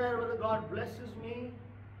don't care whether God blesses me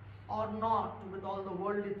or not with all the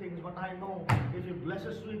worldly things, but I know if He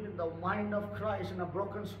blesses me with the mind of Christ and a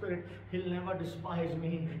broken spirit, He'll never despise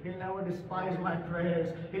me. He'll never despise my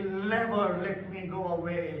prayers. He'll never let me go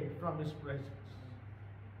away from His presence.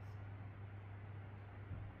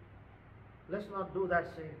 Let's not do that,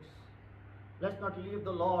 saints. Let's not leave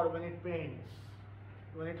the Lord when it pains,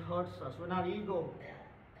 when it hurts us, when our ego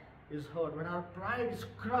is hurt, when our pride is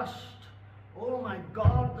crushed. Oh my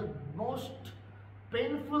God, the most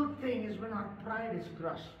painful thing is when our pride is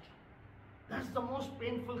crushed. That's the most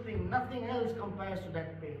painful thing. Nothing else compares to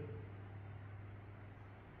that pain.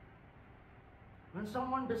 When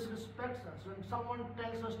someone disrespects us, when someone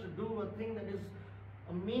tells us to do a thing that is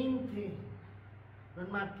a mean thing,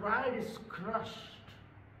 when my pride is crushed,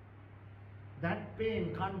 that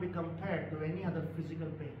pain can't be compared to any other physical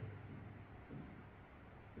pain.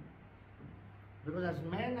 Because as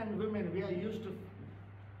men and women, we are used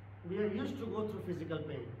to go through physical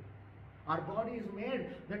pain. Our body is made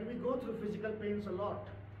that we go through physical pains a lot.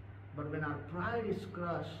 But when our pride is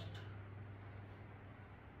crushed,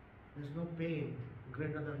 there's no pain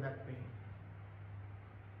greater than that pain.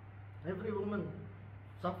 Every woman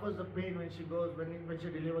suffers the pain when she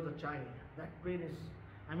delivers a child. That pain is,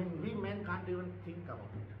 we men can't even think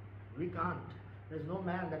about it. We can't. There's no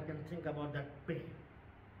man that can think about that pain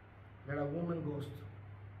that a woman goes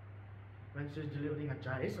through when she's delivering a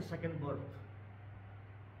child. It's a second birth.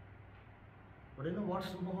 But you know what's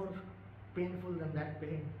more painful than that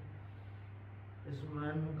pain? Is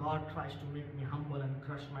when God tries to make me humble and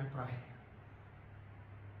crush my pride.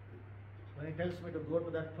 When He tells me to go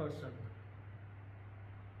to that person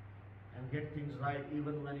and get things right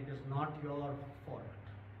even when it is not your fault.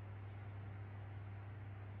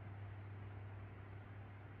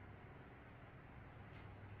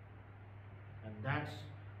 And that's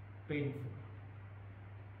painful.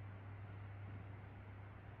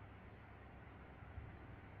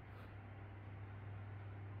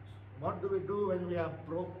 What do we do when we are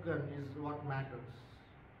broken is what matters.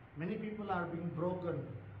 Many people are being broken,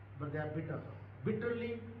 but they are bitter.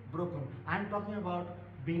 Bitterly broken. I'm talking about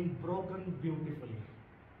being broken beautifully.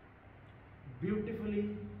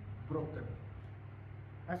 Beautifully broken.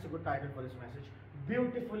 That's a good title for this message.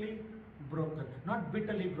 Beautifully broken. Not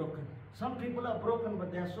bitterly broken. Some people are broken,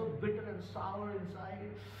 but they are so bitter and sour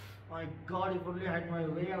inside. My God, if only I had my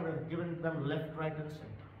way, I would have given them left, right, and center.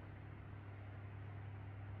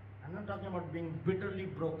 I'm not talking about being bitterly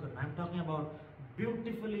broken. I'm talking about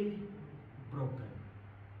beautifully broken.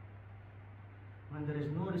 When there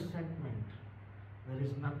is no resentment, there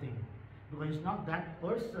is nothing. Because it's not that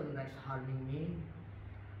person that's harming me.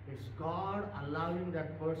 It's God allowing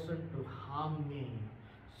that person to harm me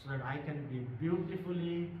so that I can be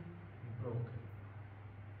beautifully broken.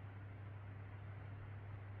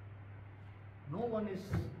 No one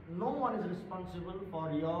is responsible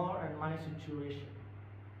for your and my situation.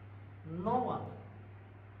 No one.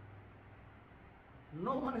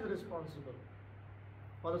 No one is responsible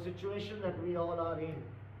for the situation that we all are in.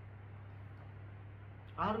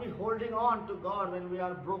 Are we holding on to God when we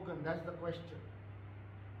are broken? That's the question.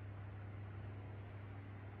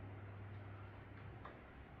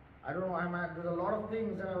 I don't know, there's a lot of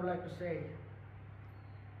things that I would like to say.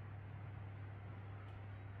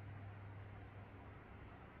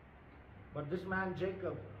 But this man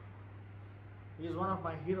Jacob, he is one of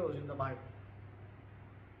my heroes in the Bible.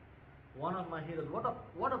 One of my heroes. What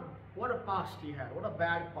a past he had. What a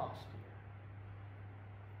bad past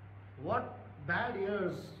he had. What bad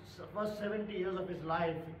years, first 70 years of his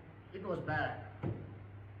life, it was bad.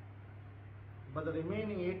 But the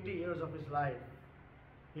remaining 80 years of his life,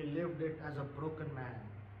 he lived it as a broken man,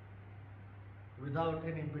 without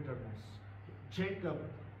any bitterness. Jacob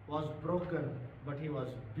was broken, but he was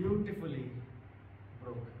beautifully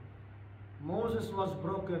broken. Moses was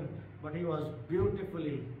broken, but he was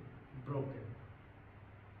beautifully broken.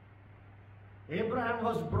 Abraham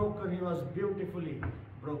was broken, he was beautifully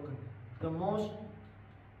broken. The most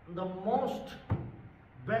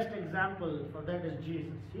best example for that is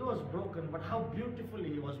Jesus. He was broken, but how beautifully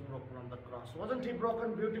he was broken on the cross. Wasn't he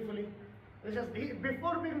broken beautifully? It's just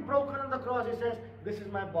before being broken on the cross, he says, "This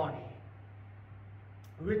is my body,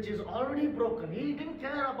 which is already broken." He didn't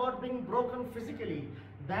care about being broken physically.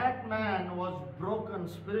 That man was broken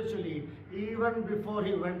spiritually even before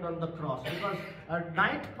he went on the cross. Because a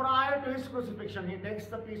night prior to his crucifixion, he takes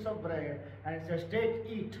the piece of bread and says, "Take,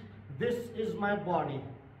 eat. This is my body,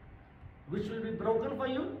 which will be broken for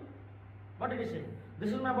you." What did he say?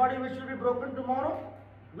 "This is my body which will be broken tomorrow,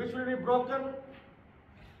 which will be broken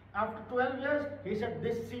after 12 years. He said,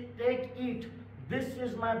 "Take, eat. This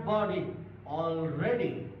is my body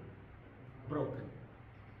already broken."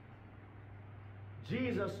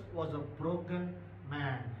 Jesus was a broken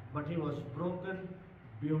man, but he was broken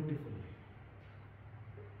beautifully.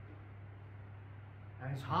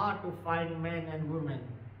 And it's hard to find men and women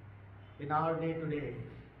in our day today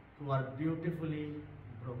who are beautifully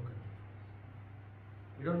broken.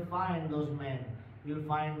 You don't find those men. You'll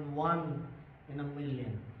find one in a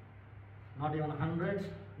million. Not even hundreds,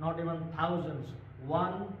 not even thousands.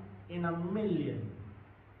 One in a million.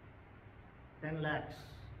 10 lakhs.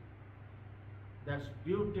 That's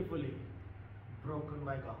beautifully broken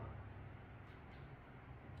by God.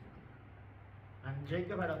 And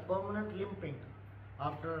Jacob had a permanent limping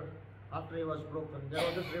after he was broken. There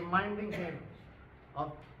was just reminding him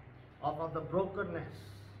of the brokenness,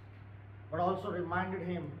 but also reminded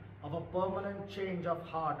him of a permanent change of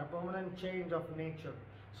heart, a permanent change of nature.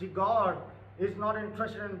 See, God is not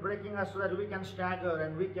interested in breaking us so that we can stagger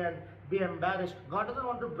and we can be embarrassed. God doesn't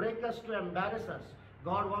want to break us to embarrass us.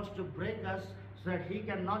 God wants to break us so that He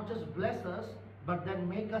can not just bless us, but then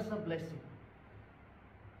make us a blessing.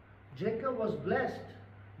 Jacob was blessed,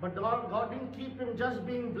 but God didn't keep him just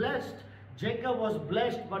being blessed. Jacob was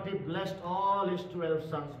blessed, but he blessed all his 12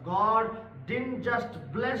 sons. God didn't just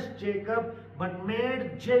bless Jacob, but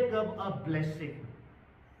made Jacob a blessing.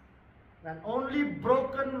 And only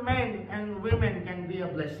broken men and women can be a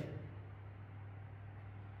blessing.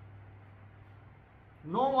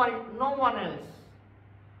 No one else.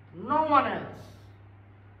 No one else.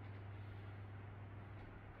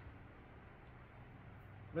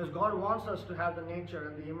 Because God wants us to have the nature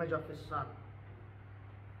and the image of His Son.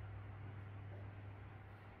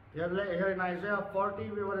 Here in Isaiah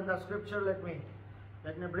 40, we were in that scripture. Let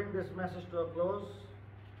me bring this message to a close.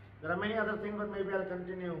 There are many other things, but maybe I'll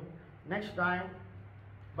continue next time.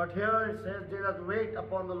 But here it says, "They that wait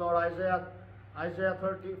upon the Lord," Isaiah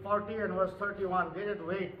 40 and verse 31. They that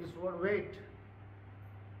wait. This word wait.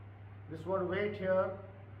 This word wait here,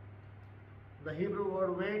 the Hebrew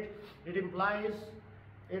word wait, it implies,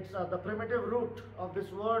 it's the primitive root of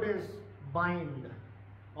this word is bind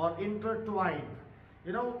or intertwine.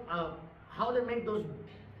 You know how they make those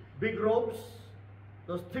big ropes,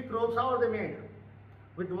 those thick ropes? How are they made?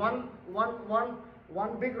 With one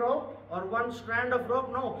big rope or one strand of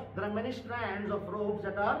rope? No, there are many strands of ropes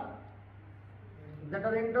that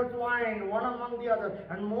are intertwined one among the other.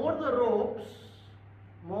 And more the ropes,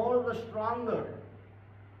 more the stronger.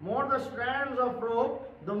 More the strands of rope,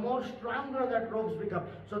 the more stronger that ropes become.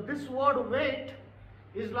 So this word wait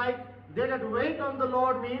is like they that wait on the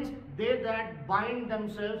Lord means they that bind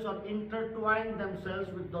themselves or intertwine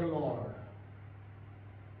themselves with the Lord.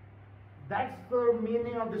 That's the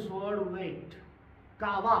meaning of this word wait.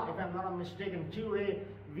 Kava, if I'm not mistaken,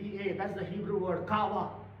 Q-A-V-A, that's the Hebrew word, kava.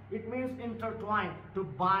 It means intertwine, to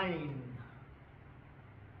bind.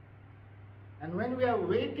 And when we are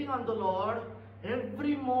waiting on the Lord,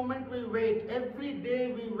 every moment we wait, every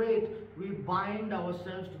day we wait, we bind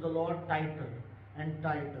ourselves to the Lord tighter and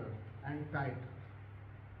tighter and tighter.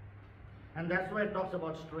 And that's why it talks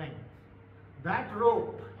about strength. That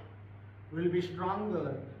rope will be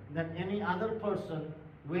stronger than any other person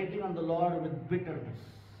waiting on the Lord with bitterness.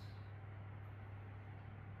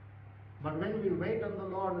 But when we wait on the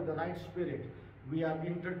Lord with the right spirit, we are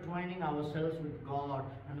intertwining ourselves with God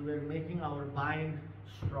and we are making our bind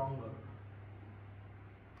stronger.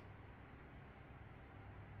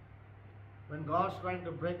 When God's trying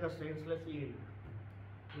to break us, saints, let's yield.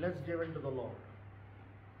 Let's give in to the Lord.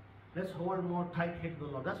 Let's hold more tightly to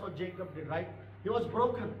the Lord. That's what Jacob did, right? He was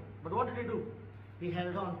broken. But what did he do? He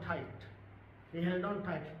held on tight. He held on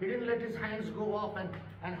tight. He didn't let his hands go off and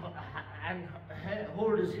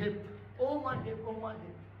hold his hip. Oh my hip, oh my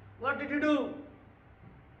hip. What did he do?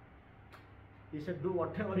 He said, do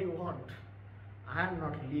whatever you want. I am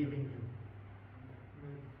not leaving you.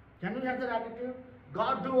 Can you have that attitude?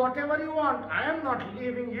 God, do whatever you want. I am not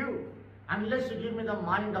leaving you unless you give me the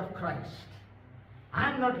mind of Christ.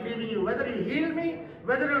 I am not leaving you. Whether you heal me,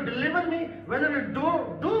 whether you deliver me, whether you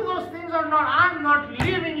do those things or not, I am not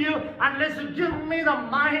leaving you unless you give me the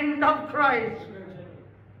mind of Christ.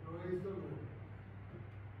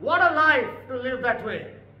 What a life to live that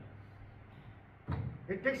way.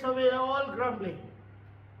 It takes away all grumbling,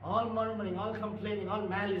 all murmuring, all complaining, all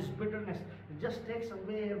malice, bitterness. It just takes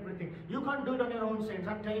away everything. You can't do it on your own, saints.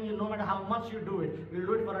 I'm telling you, no matter how much you do it, you'll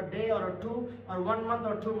do it for a day or two, or 1 month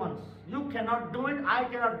or 2 months. You cannot do it. I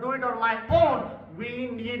cannot do it on my own. We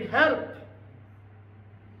need help.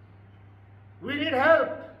 We need help.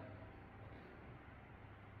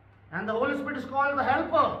 And the Holy Spirit is called the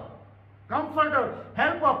helper, comforter,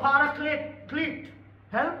 helper, paraclete,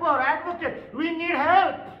 helper, advocate. We need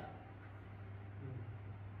help.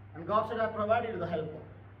 And God said, I provided you the helper.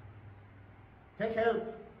 Take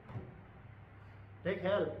help. Take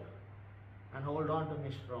help. And hold on to me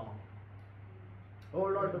strong.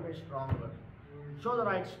 Hold on to me stronger. Show the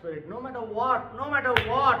right spirit. No matter what,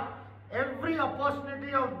 every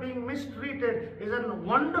opportunity of being mistreated is a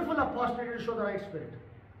wonderful opportunity to show the right spirit.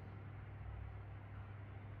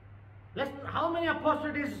 How many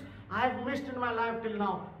opportunities I have missed in my life till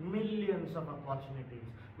now? Millions of opportunities.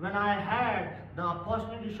 When I had the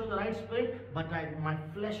opportunity to show the right spirit, but my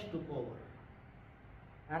flesh took over.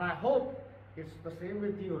 And I hope it's the same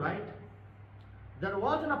with you, right? There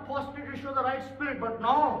was an opportunity to show the right spirit, but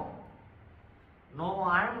no,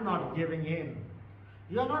 I am not giving in.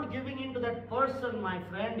 You are not giving in to that person, my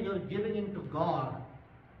friend. You are giving in to God.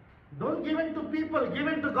 Don't give in to people, give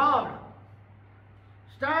in to God.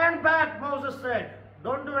 Stand back, Moses said.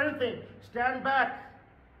 Don't do anything. Stand back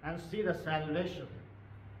and see the salvation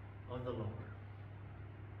of the Lord.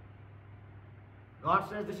 God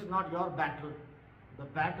says this is not your battle. The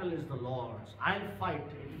battle is the Lord's. I'll fight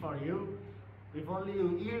it for you if only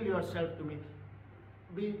you yield yourself to me.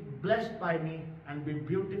 Be blessed by me and be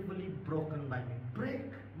beautifully broken by me.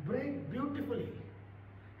 Break beautifully.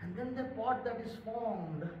 And then the pot that is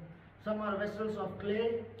formed, some are vessels of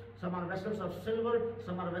clay, some are vessels of silver,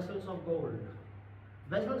 some are vessels of gold.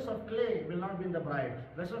 Vessels of clay will not be in the bride.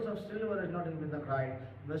 Vessels of silver is not in the bride.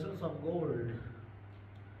 Vessels of gold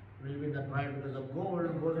will be in the bride, because the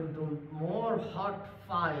gold goes into more hot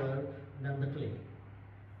fire than the clay.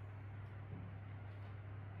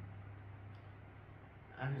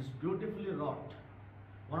 And it's beautifully wrought.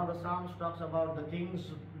 One of the Psalms talks about the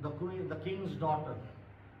king's daughter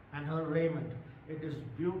and her raiment. It is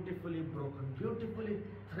beautifully broken, beautifully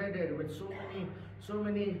threaded with so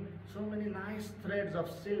many nice threads of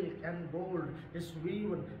silk and gold. It's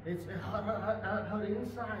woven. It's her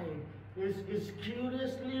inside is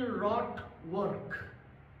curiously wrought work.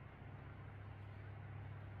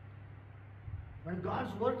 When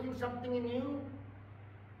God's working something in you,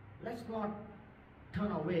 let's not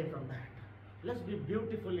turn away from that. Let's be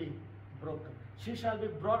beautifully broken. She shall be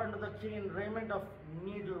brought unto the king in raiment of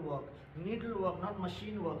needlework. Needlework, not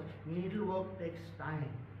machine work. Needlework takes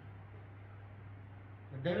time.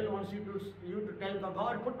 The devil wants you to tell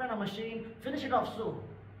God, put me on a machine, finish it off soon.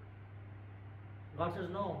 God says,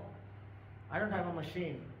 no, I don't have a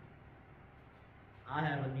machine. I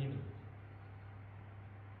have a needle.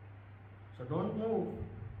 So don't move.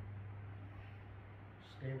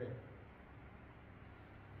 Stay there.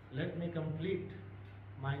 let me complete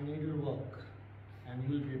my needlework, and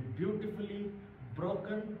you will be beautifully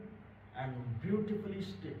broken and beautifully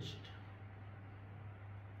stitched.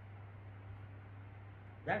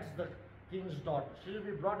 That's the king's daughter. She will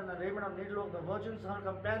be brought in the raiment of needlework. The virgins, her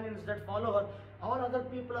companions that follow her, all other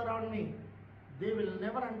people around me, they will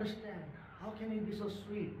never understand. How can you be so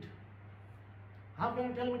sweet? How can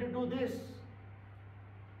you tell me to do this?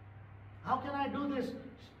 How can I do this?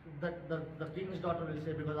 The king's daughter will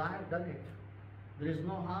say, because I have done it. There is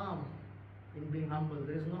no harm in being humble.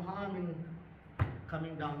 There is no harm in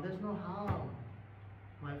coming down. There is no harm,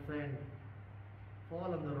 my friend.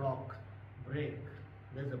 Fall on the rock, break.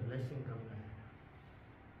 There is a blessing coming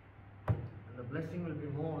ahead. And the blessing will be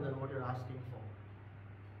more than what you are asking for.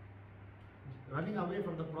 Running away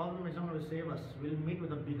from the problem is not going to save us. We'll meet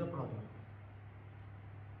with a bigger problem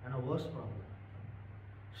and a worse problem.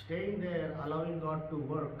 Staying there, allowing God to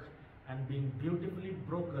work and being beautifully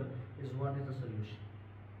broken is what is the solution.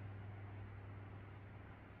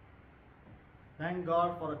 Thank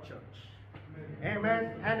God for a church.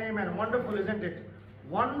 Amen and amen. Wonderful, isn't it?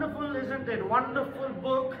 Wonderful, isn't it? Wonderful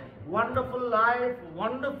book, wonderful life,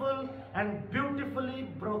 wonderful and beautifully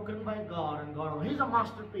broken by God and God. He's a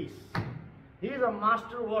masterpiece. He's a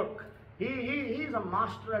masterwork. He's a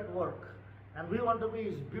master at work. And we want to be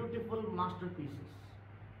His beautiful masterpieces.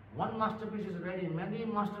 One masterpiece is ready. Many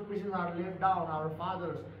masterpieces are laid down. Our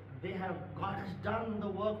fathers, God has done the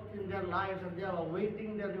work in their lives and they are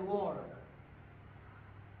awaiting their reward.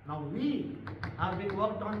 Now we are being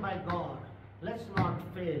worked on by God. Let's not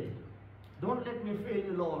fail. Don't let me fail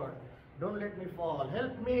you, Lord. Don't let me fall.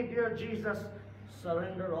 Help me, dear Jesus.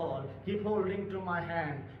 Surrender all. Keep holding to my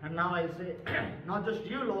hand. And now I say, not just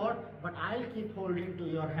you, Lord, but I'll keep holding to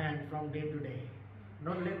your hand from day to day.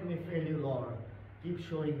 Don't let me fail you, Lord. Keep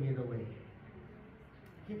showing me the way.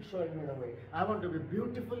 Keep showing me the way. I want to be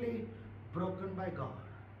beautifully broken by God.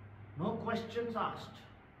 No questions asked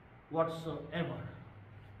whatsoever.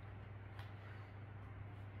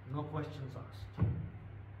 No questions asked.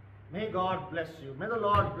 May God bless you. May the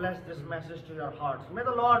Lord bless this message to your hearts. May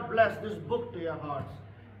the Lord bless this book to your hearts.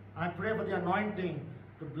 I pray for the anointing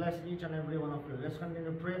to bless each and every one of you. Let's continue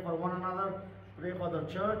to pray for one another. Pray for the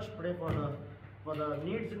church. Pray for the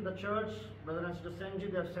needs in the church. Brother and Sister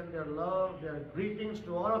Senji, they have sent their love, their greetings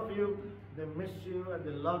to all of you. They miss you and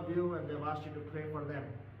they love you and they've asked you to pray for them.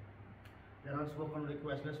 Their unspoken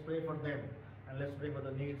requests. Let's pray for them and let's pray for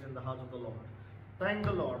the needs in the house of the Lord. Thank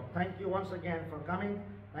the Lord. Thank you once again for coming.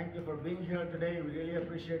 Thank you for being here today. We really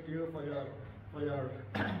appreciate you for your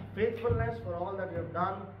faithfulness, for all that you have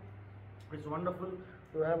done. It's wonderful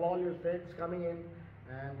to have all your faiths coming in,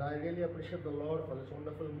 and I really appreciate the Lord for this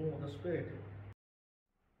wonderful move of the Spirit.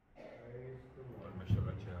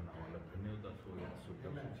 परमेश्वराच्या नावाला धन्यवाद असो या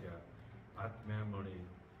सुद्धा आत्म्यामुळे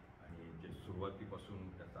आणि जे सुरुवातीपासून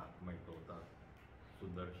त्याचा आत्मा येतो होता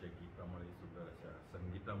सुंदर अशा गीतामुळे सुंदर अशा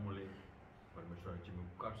संगीतामुळे परमेश्वराची मी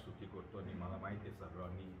उपकार स्तुती करतो आणि मला माहिती आहे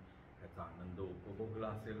सर्वांनी याचा आनंद उपभोगला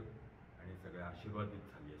असेल आणि सगळे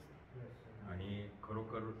आशीर्वादित झाले असेल आणि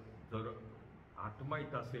खरोखर जर आत्मा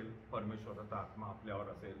येत असेल परमेश्वराचा आत्मा आपल्यावर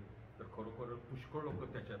असेल तर खरोखर पुष्कळ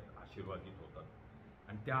लोक त्याच्यात आशीर्वादित होतात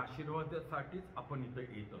आणि त्या आशीर्वादासाठीच आपण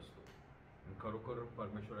इथं येत असतो आणि खरोखर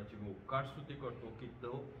परमेश्वराची मी उपकार स्तुती करतो की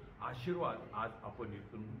तो आशीर्वाद आज आपण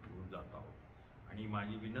इथून घेऊन जात आहोत आणि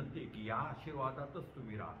माझी विनंती आहे की या आशीर्वादातच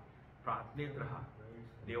तुम्ही राहा प्रार्थनेत राहा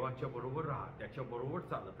देवाच्या बरोबर राहा त्याच्याबरोबर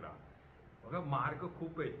चालत राहा बघा मार्ग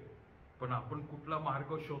खूप आहेत पण आपण कुठला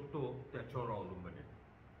मार्ग शोधतो त्याच्यावर अवलंबून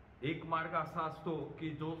आहे एक मार्ग असा असतो की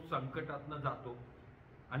जो संकटातनं जातो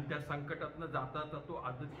आणि त्या संकटातनं जाता तो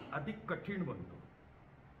अधिक कठीण बनतो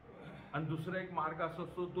आणि दुसरा एक मार्ग असा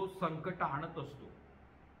असतो जो संकट आणत असतो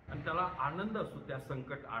आणि त्याला आनंद असतो त्या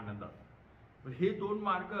संकट आनंदात हे दोन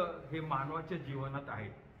मार्ग हे मानवाच्या जीवनात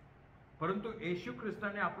आहेत परंतु येशू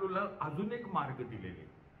ख्रिस्ताने आपल्याला अजून एक मार्ग दिलेले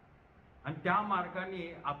आणि त्या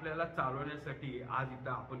मार्गाने आपल्याला चालवण्यासाठी आज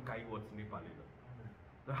इथं आपण काही वचने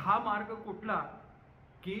पाहिलेलं तर हा मार्ग कुठला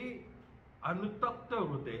की अनुतप्त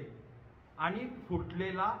हृदय आणि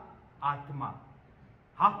फुटलेला आत्मा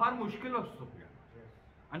हा फार मुश्किल असतो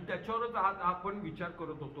आणि त्याच्यावरच आज आपण विचार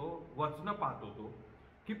करत होतो वचन पाहत होतो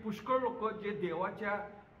की पुष्कळ लोक जे देवाच्या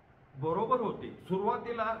बरोबर होते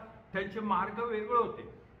सुरुवातीला त्यांचे मार्ग वेगळे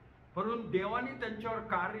होते परंतु देवाने त्यांच्यावर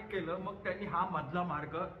कार्य केलं मग त्यांनी हा मधला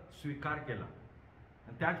मार्ग स्वीकार केला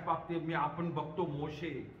आणि त्याच बाबतीत आपण बघतो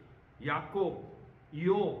मोशे याकोब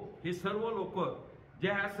योब हे सर्व लोक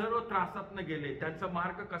जे ह्या सर्व त्रासातनं गेले त्यांचा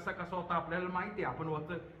मार्ग कसा कसा होता आपल्याला माहिती आहे आपण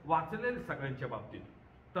वाचलेले सगळ्यांच्या बाबतीत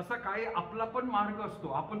तसा काही आपला पण मार्ग असतो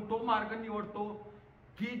आपण तो मार्ग निवडतो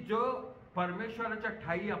की जो परमेश्वराच्या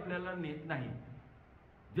ठाई आपल्याला नेत नाही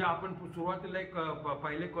जे आपण सुरुवातीला एक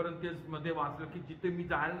पहिले कोरिन्थियन्समध्ये वाचलं की जिथे मी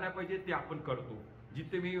जायला नाही पाहिजे ते आपण करतो,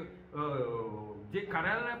 जिथे मी जे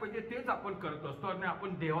करायला नाही पाहिजे तेच आपण करत असतो आणि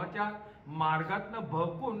आपण देवाच्या मार्गातनं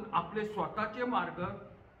भरपून आपले स्वतःचे मार्ग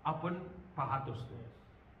आपण पाहत असतो.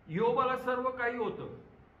 योबाला सर्व काही होतं,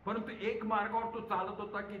 परंतु एक मार्गावर तो चालत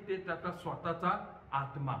होता की ते त्याचा स्वतःचा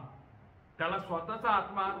आत्मा, त्याला स्वतःचा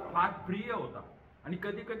आत्मा फार प्रिय होता आणि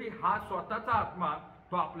कधी कधी हा स्वतःचा आत्मा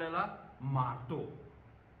तो आपल्याला मारतो,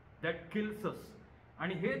 दॅट किल्स अस,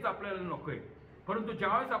 आणि हेच आपल्याला नकोय. परंतु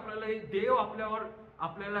ज्यावेळेस आपल्याला हे देव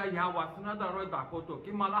आपल्याला ह्या वाचनाद्वारे दाखवतो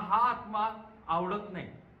की मला हा आत्मा आवडत नाही,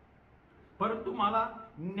 परंतु मला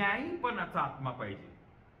न्यायीपणाचा आत्मा पाहिजे,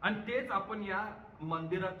 आणि तेच आपण या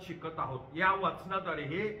मंदिरात शिकत आहोत या वाचनाद्वारे.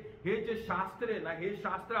 हे जे शास्त्र आहे ना, हे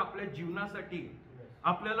शास्त्र आपल्या जीवनासाठी,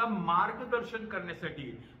 आपल्याला मार्गदर्शन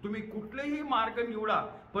करण्यासाठी. तुम्ही कुठलेही मार्ग निवडा,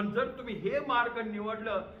 पण जर तुम्ही हे मार्ग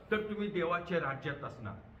निवडलं तर तुम्ही देवाच्या राज्यात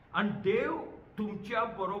असणार आणि देव तुमच्या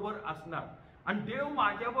बरोबर असणार. आणि देव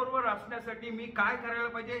माझ्या बरोबर असण्यासाठी मी काय करायला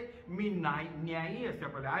पाहिजे? मी न्यायी असल्या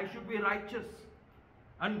पाहिजे. I should be रायचस.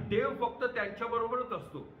 आणि देव फक्त त्यांच्या बरोबरच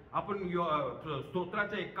असतो. आपण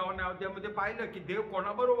स्तोत्राच्या 51व्या अध्यायामध्ये पाहिलं की देव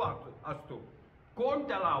कोणाबरोबर असतो, कोण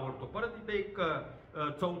त्याला आवडतो. परत इथे एक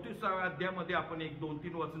 34व्या अध्यायामध्ये आपण एक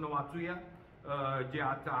 2-3 वचनं वाचूया, जे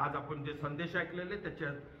आज आपण जे संदेश ऐकलेले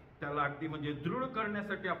त्याला अगदी म्हणजे दृढ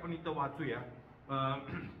करण्यासाठी आपण इथं वाचूया.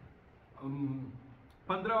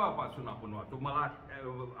 15व्या पासून आपण वाचू. मला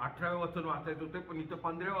 18व्या वचन वाचायचं होते, पण इथं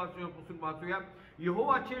 15व्या वचनापासून वाचूया.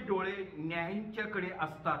 यहोवाचे डोळे न्यायांच्याकडे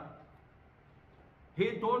असतात. हे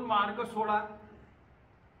 2 मार्ग सोडा,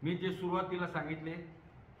 मी जे सुरुवातीला सांगितले,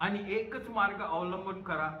 आणि एकच मार्ग अवलंबन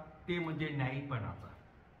करा, ते म्हणजे न्यायीपणाचा.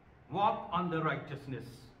 Walk on the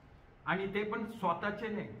रायचसनेस. आणि ते पण स्वतःचे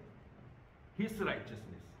नाही, हिज रायचसनेस.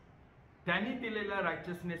 त्यांनी दिलेल्या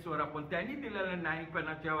रायचसनेसवर आपण, त्यांनी दिलेल्या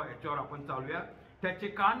न्यायीपणाच्या याच्यावर आपण चालूया. त्याचे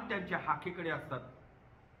कान त्यांच्या हाकेकडे असतात.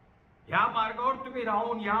 ह्या मार्गावर तुम्ही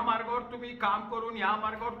राहून, या मार्गावर तुम्ही काम करून, या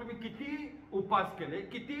मार्गावर तुम्ही किती उपास केले,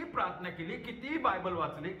 किती प्रार्थना केली, किती बायबल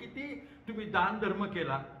वाचले, किती तुम्ही दान धर्म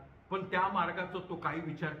केला, पण त्या मार्गाचा तो काही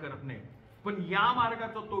विचार करत नाही. पण या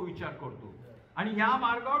मार्गाचा तो विचार करतो. आणि या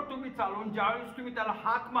मार्गावर तुम्ही चालवून ज्यावेळेस तुम्ही त्याला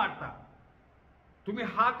हाक मारता, तुम्ही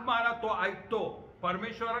हाक मारा, तो ऐकतो.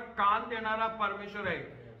 परमेश्वर कान देणारा परमेश्वर आहे,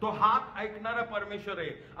 तो हाक ऐकणारा परमेश्वर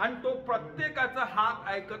आहे, आणि तो प्रत्येकाचा हाक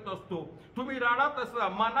ऐकत असतो. तुम्ही रडत असता,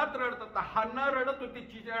 मनात रडत असता. हन्ना रडत होती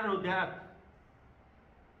तिच्या हृदयात,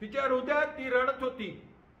 तिच्या हृदयात ती रडत होती.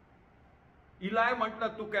 इलाय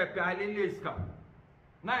म्हटलं तू काय प्यालेली आहेस का?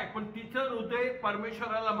 नाही, पण तिचं हृदय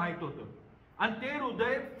परमेश्वराला माहित होतं, आणि ते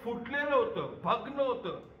हृदय फुटलेलं होतं, भग्न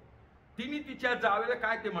होतं. तिने तिच्या जावेला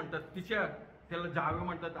काय ते म्हणतात, त्याला जावे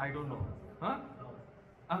म्हणतात, आय डोंट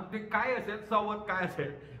नो, ते काय असेल, संवाद काय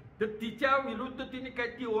असेल, तर तिच्या विरुद्ध तिने काय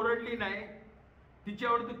ती ओरडली नाही,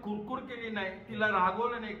 तिच्यावरती कुरकुर केली नाही, तिला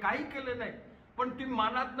रागवलं नाही, काही केलं नाही, पण ती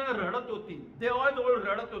मनातनं रडत होती, देवाजवळ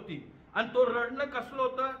रडत होती. आणि तो रडणं कसलं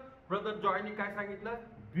होतं? ब्रदर जॉयनी काय सांगितलं?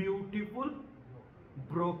 Beautiful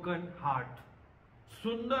broken heart.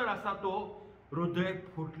 सुंदर असा तो हृदय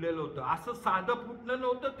फुटलेलं होतं. असं साधं फुटलं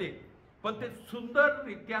नव्हतं ते, पण ते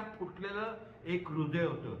सुंदररित्या फुटलेलं एक हृदय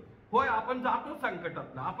होतं. होय, आपण जातो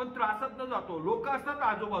संकटात, आपण त्रासात जातो, लोक असतात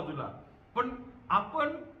आजूबाजूला, पण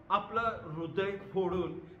आपण आपलं हृदय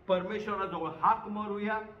फोडून परमेश्वराजवळ हाक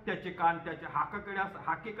मारूया. त्याचे कान त्याच्या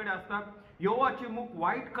हाकेकडे असतात. यहोवाचे मुख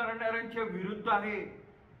वाईट करणाऱ्यांच्या विरुद्ध आहे.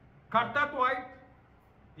 करतात वाईट,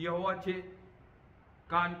 यहोवाचे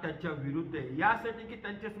कान त्याच्या विरुद्ध आहे, यासाठी की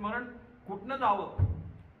त्यांचे स्मरण कुठनं जावं?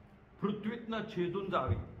 पृथ्वीतनं छेदून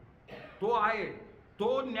जावे. तो आहे,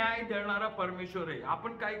 तो न्याय देणारा परमेश्वर आहे.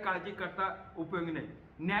 आपण काही काळजी करता उपयोग नाही.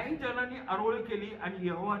 न्यायी जनांनी आरोळी केली आणि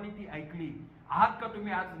यहोवाने ती ऐकली. आहात का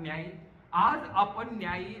तुम्ही आज न्यायी? आज आपण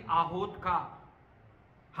न्यायी आहोत का?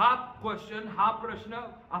 हा क्वेश्चन, हा प्रश्न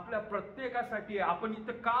आपल्या प्रत्येकासाठी आहे. आपण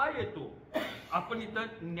इथं का येतो? आपण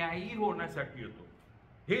इथं न्यायी होण्यासाठी येतो.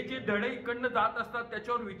 हे जे धडे इकडनं जात असतात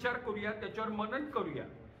त्याच्यावर विचार करूया, त्याच्यावर मनन करूया.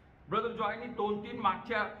 ब्रदर जॉयनी 2-3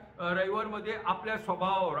 मागच्या रविवारमध्ये आपल्या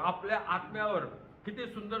स्वभावावर, आपल्या आत्म्यावर किती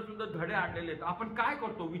सुंदर सुंदर धडे आणलेले आहेत. आपण काय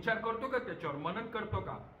करतो? विचार करतो का? त्याच्यावर मनन करतो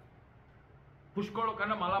का? पुष्कळ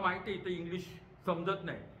लोकांना, मला माहिती आहे इथं इंग्लिश समजत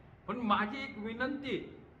नाही, पण माझी एक विनंती,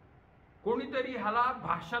 कोणीतरी ह्याला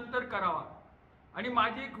भाषांतर करावा. आणि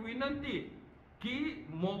माझी एक विनंती की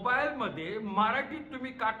मोबाईलमध्ये मराठीत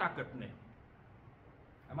तुम्ही का टाकत नाही?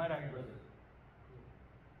 Am I right, brother?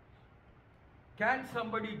 Can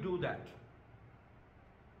somebody do that?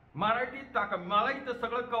 मराठीत टाका. मला इथं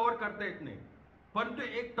सगळं कव्हर करता येत नाही, परंतु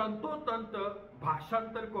एक तंतोतंत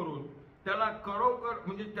भाषांतर करून त्याला खरोखर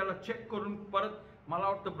म्हणजे त्याला चेक करून परत, मला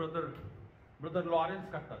वाटतं ब्रदर ब्रदर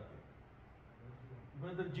लॉरेन्स करतात ते,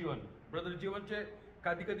 ब्रदर जीवनचे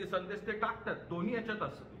कधी कधी संदेश ते टाकतात, दोन्ही याच्यात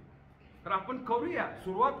असतं ते. तर आपण करूया,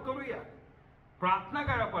 सुरुवात करूया, प्रार्थना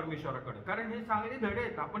करा परमेश्वराकडे, कारण हे चांगले धडे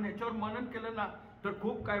आहेत. आपण ह्याच्यावर मनन केलं ना तर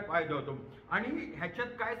खूप काय फायदा होतो. आणि ह्याच्यात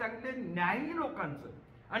काय सांगितले, न्यायी लोकांचं.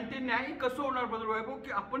 आणि ते न्यायी कसं होणार ब्रदर वैभव,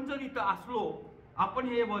 की आपण जर इथं असलो, आपण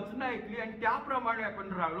हे वचन ऐकली आणि त्याप्रमाणे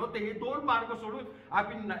आपण राहिलो, तर हे दोन मार्ग सोडून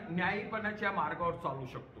आपण न्यायीपणाच्या मार्गावर चालू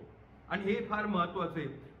शकतो. आणि हे फार महत्वाचं आहे.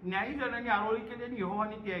 न्यायी जणांनी आरोळी केली आणि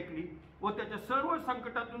यहोवाने ती ऐकली व त्याच्या सर्व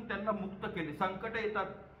संकटातून त्यांना मुक्त केले. संकट येतात,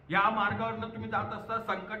 या मार्गावरनं तुम्ही जात असता,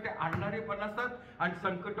 संकट आणणारे पण असतात आणि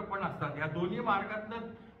संकट पण असतात. या दोन्ही मार्गातनं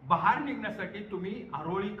बाहेर निघण्यासाठी तुम्ही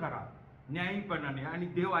आरोळी करा न्यायीपणाने, आणि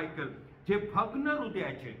देव ऐकेल. जे भग्न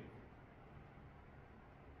हृदयाचे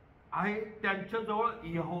आहे त्यांच्याजवळ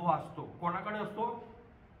यहोवा असतो. कोणाकडे असतो?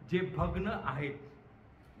 जे भग्न आहेत,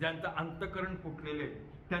 ज्यांचं अंतःकरण फुटलेले आहे,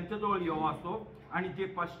 त्यांच्याजवळ यहोवा असतो. आणि जे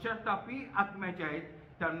पश्चातापी आत्म्याचे आहेत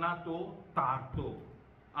त्यांना तो तारतो.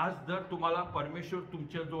 आज जर तुम्हाला परमेश्वर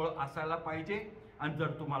तुमच्याजवळ असायला पाहिजे आणि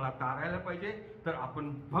जर तुम्हाला तारायला पाहिजे, तर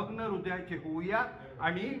आपण भग्न हृदयाचे होऊया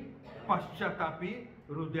आणि पश्चातापी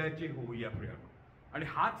हृदयाचे होऊया प्रिय. आणि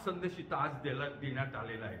हाच संदेश इथं आज देण्यात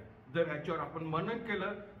आलेला आहे. जर ह्याच्यावर आपण मनन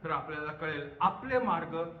केलं तर आपल्याला कळेल, आपले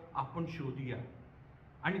मार्ग आपण शोधूया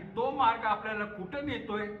आणि तो मार्ग आपल्याला कुठं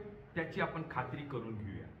नेतोय त्याची आपण खात्री करून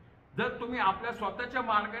घेऊया. जर तुम्ही आपल्या स्वतःच्या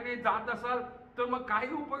मार्गाने जात असाल तर मग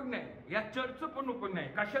काही उपयोग नाही, या चर्चचं पण उपयोग नाही,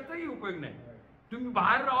 कशाचाही उपयोग नाही. तुम्ही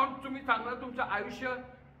बाहेर राहून तुम्ही चांगलं तुमचं आयुष्य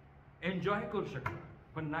एन्जॉय करू शकता,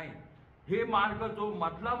 पण नाही. हे मार्ग जो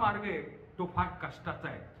मधला मार्ग आहे तो फार कष्टाचा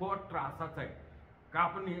आहे, फार त्रासाचा आहे. का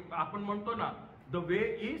आपण म्हणतो ना, the way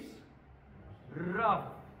is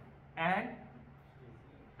rough and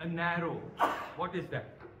narrow. What is that?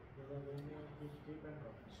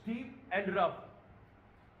 Steep and rough.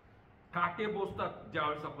 काटे बोसतात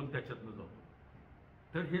ज्यावेळेस आपण त्याच्यातनं जातो.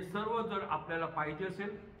 तर हे सर्व जर आपल्याला पाहिजे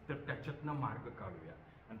असेल तर त्याच्यातनं मार्ग काढूया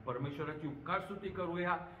आणि परमेश्वराची उपकार स्तुती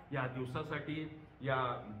करूया या दिवसासाठी, या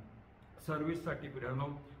सर्व्हिससाठी प्रियानो.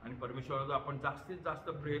 आणि परमेश्वराला आपण जास्तीत जास्त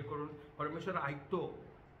प्रेयर करून, परमेश्वर ऐकतो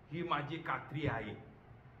ही माझी खात्री आहे.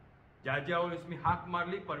 ज्या ज्या वेळेस मी हाक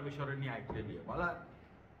मारली परमेश्वरांनी ऐकलेली आहे. मला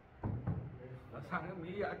सांगा,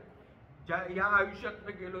 मी या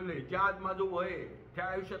आयुष्यातनं गेलेलो आहे, ज्या आज माझं वय आहे त्या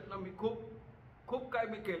आयुष्यातनं मी खूप काय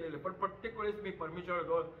मी केलेलं आहे, पण प्रत्येक वेळेस मी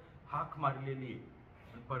परमेश्वराजवळ हाक मारलेली आहे.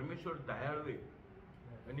 आणि परमेश्वर दयाळू आहे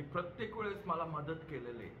आणि प्रत्येक वेळेस मला मदत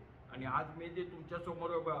केलेली आहे. आणि आज मी जे तुमच्या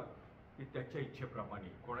समोर उभा की त्याच्या इच्छेप्रमाणे,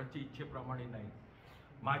 कोणाची इच्छेप्रमाणे नाही.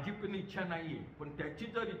 माझी पण इच्छा नाहीये, पण त्याची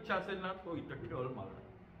जर इच्छा असेल ना, तो इथं ठेवल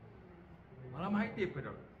मला माहिती आहे.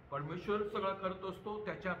 परमेश्वर सगळं करत असतो,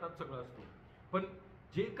 त्याच्या हातात सगळं असतो. पण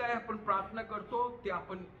जे काय आपण प्रार्थना करतो ते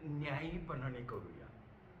आपण न्यायीपणाने करूया.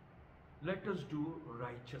 Let us do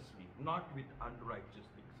रायचसली, not with अनरायचस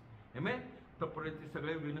things. आमेन. तोपर्यंत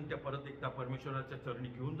सगळे विनंत्या परत एकदा परमेश्वराच्या चरणी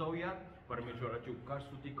घेऊन जाऊया, परमेश्वराची उपकार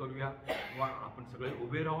स्तुती करूया व आपण सगळे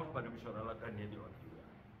उभे राहून परमेश्वराला धन्यवाद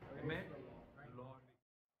देऊया. आमेन.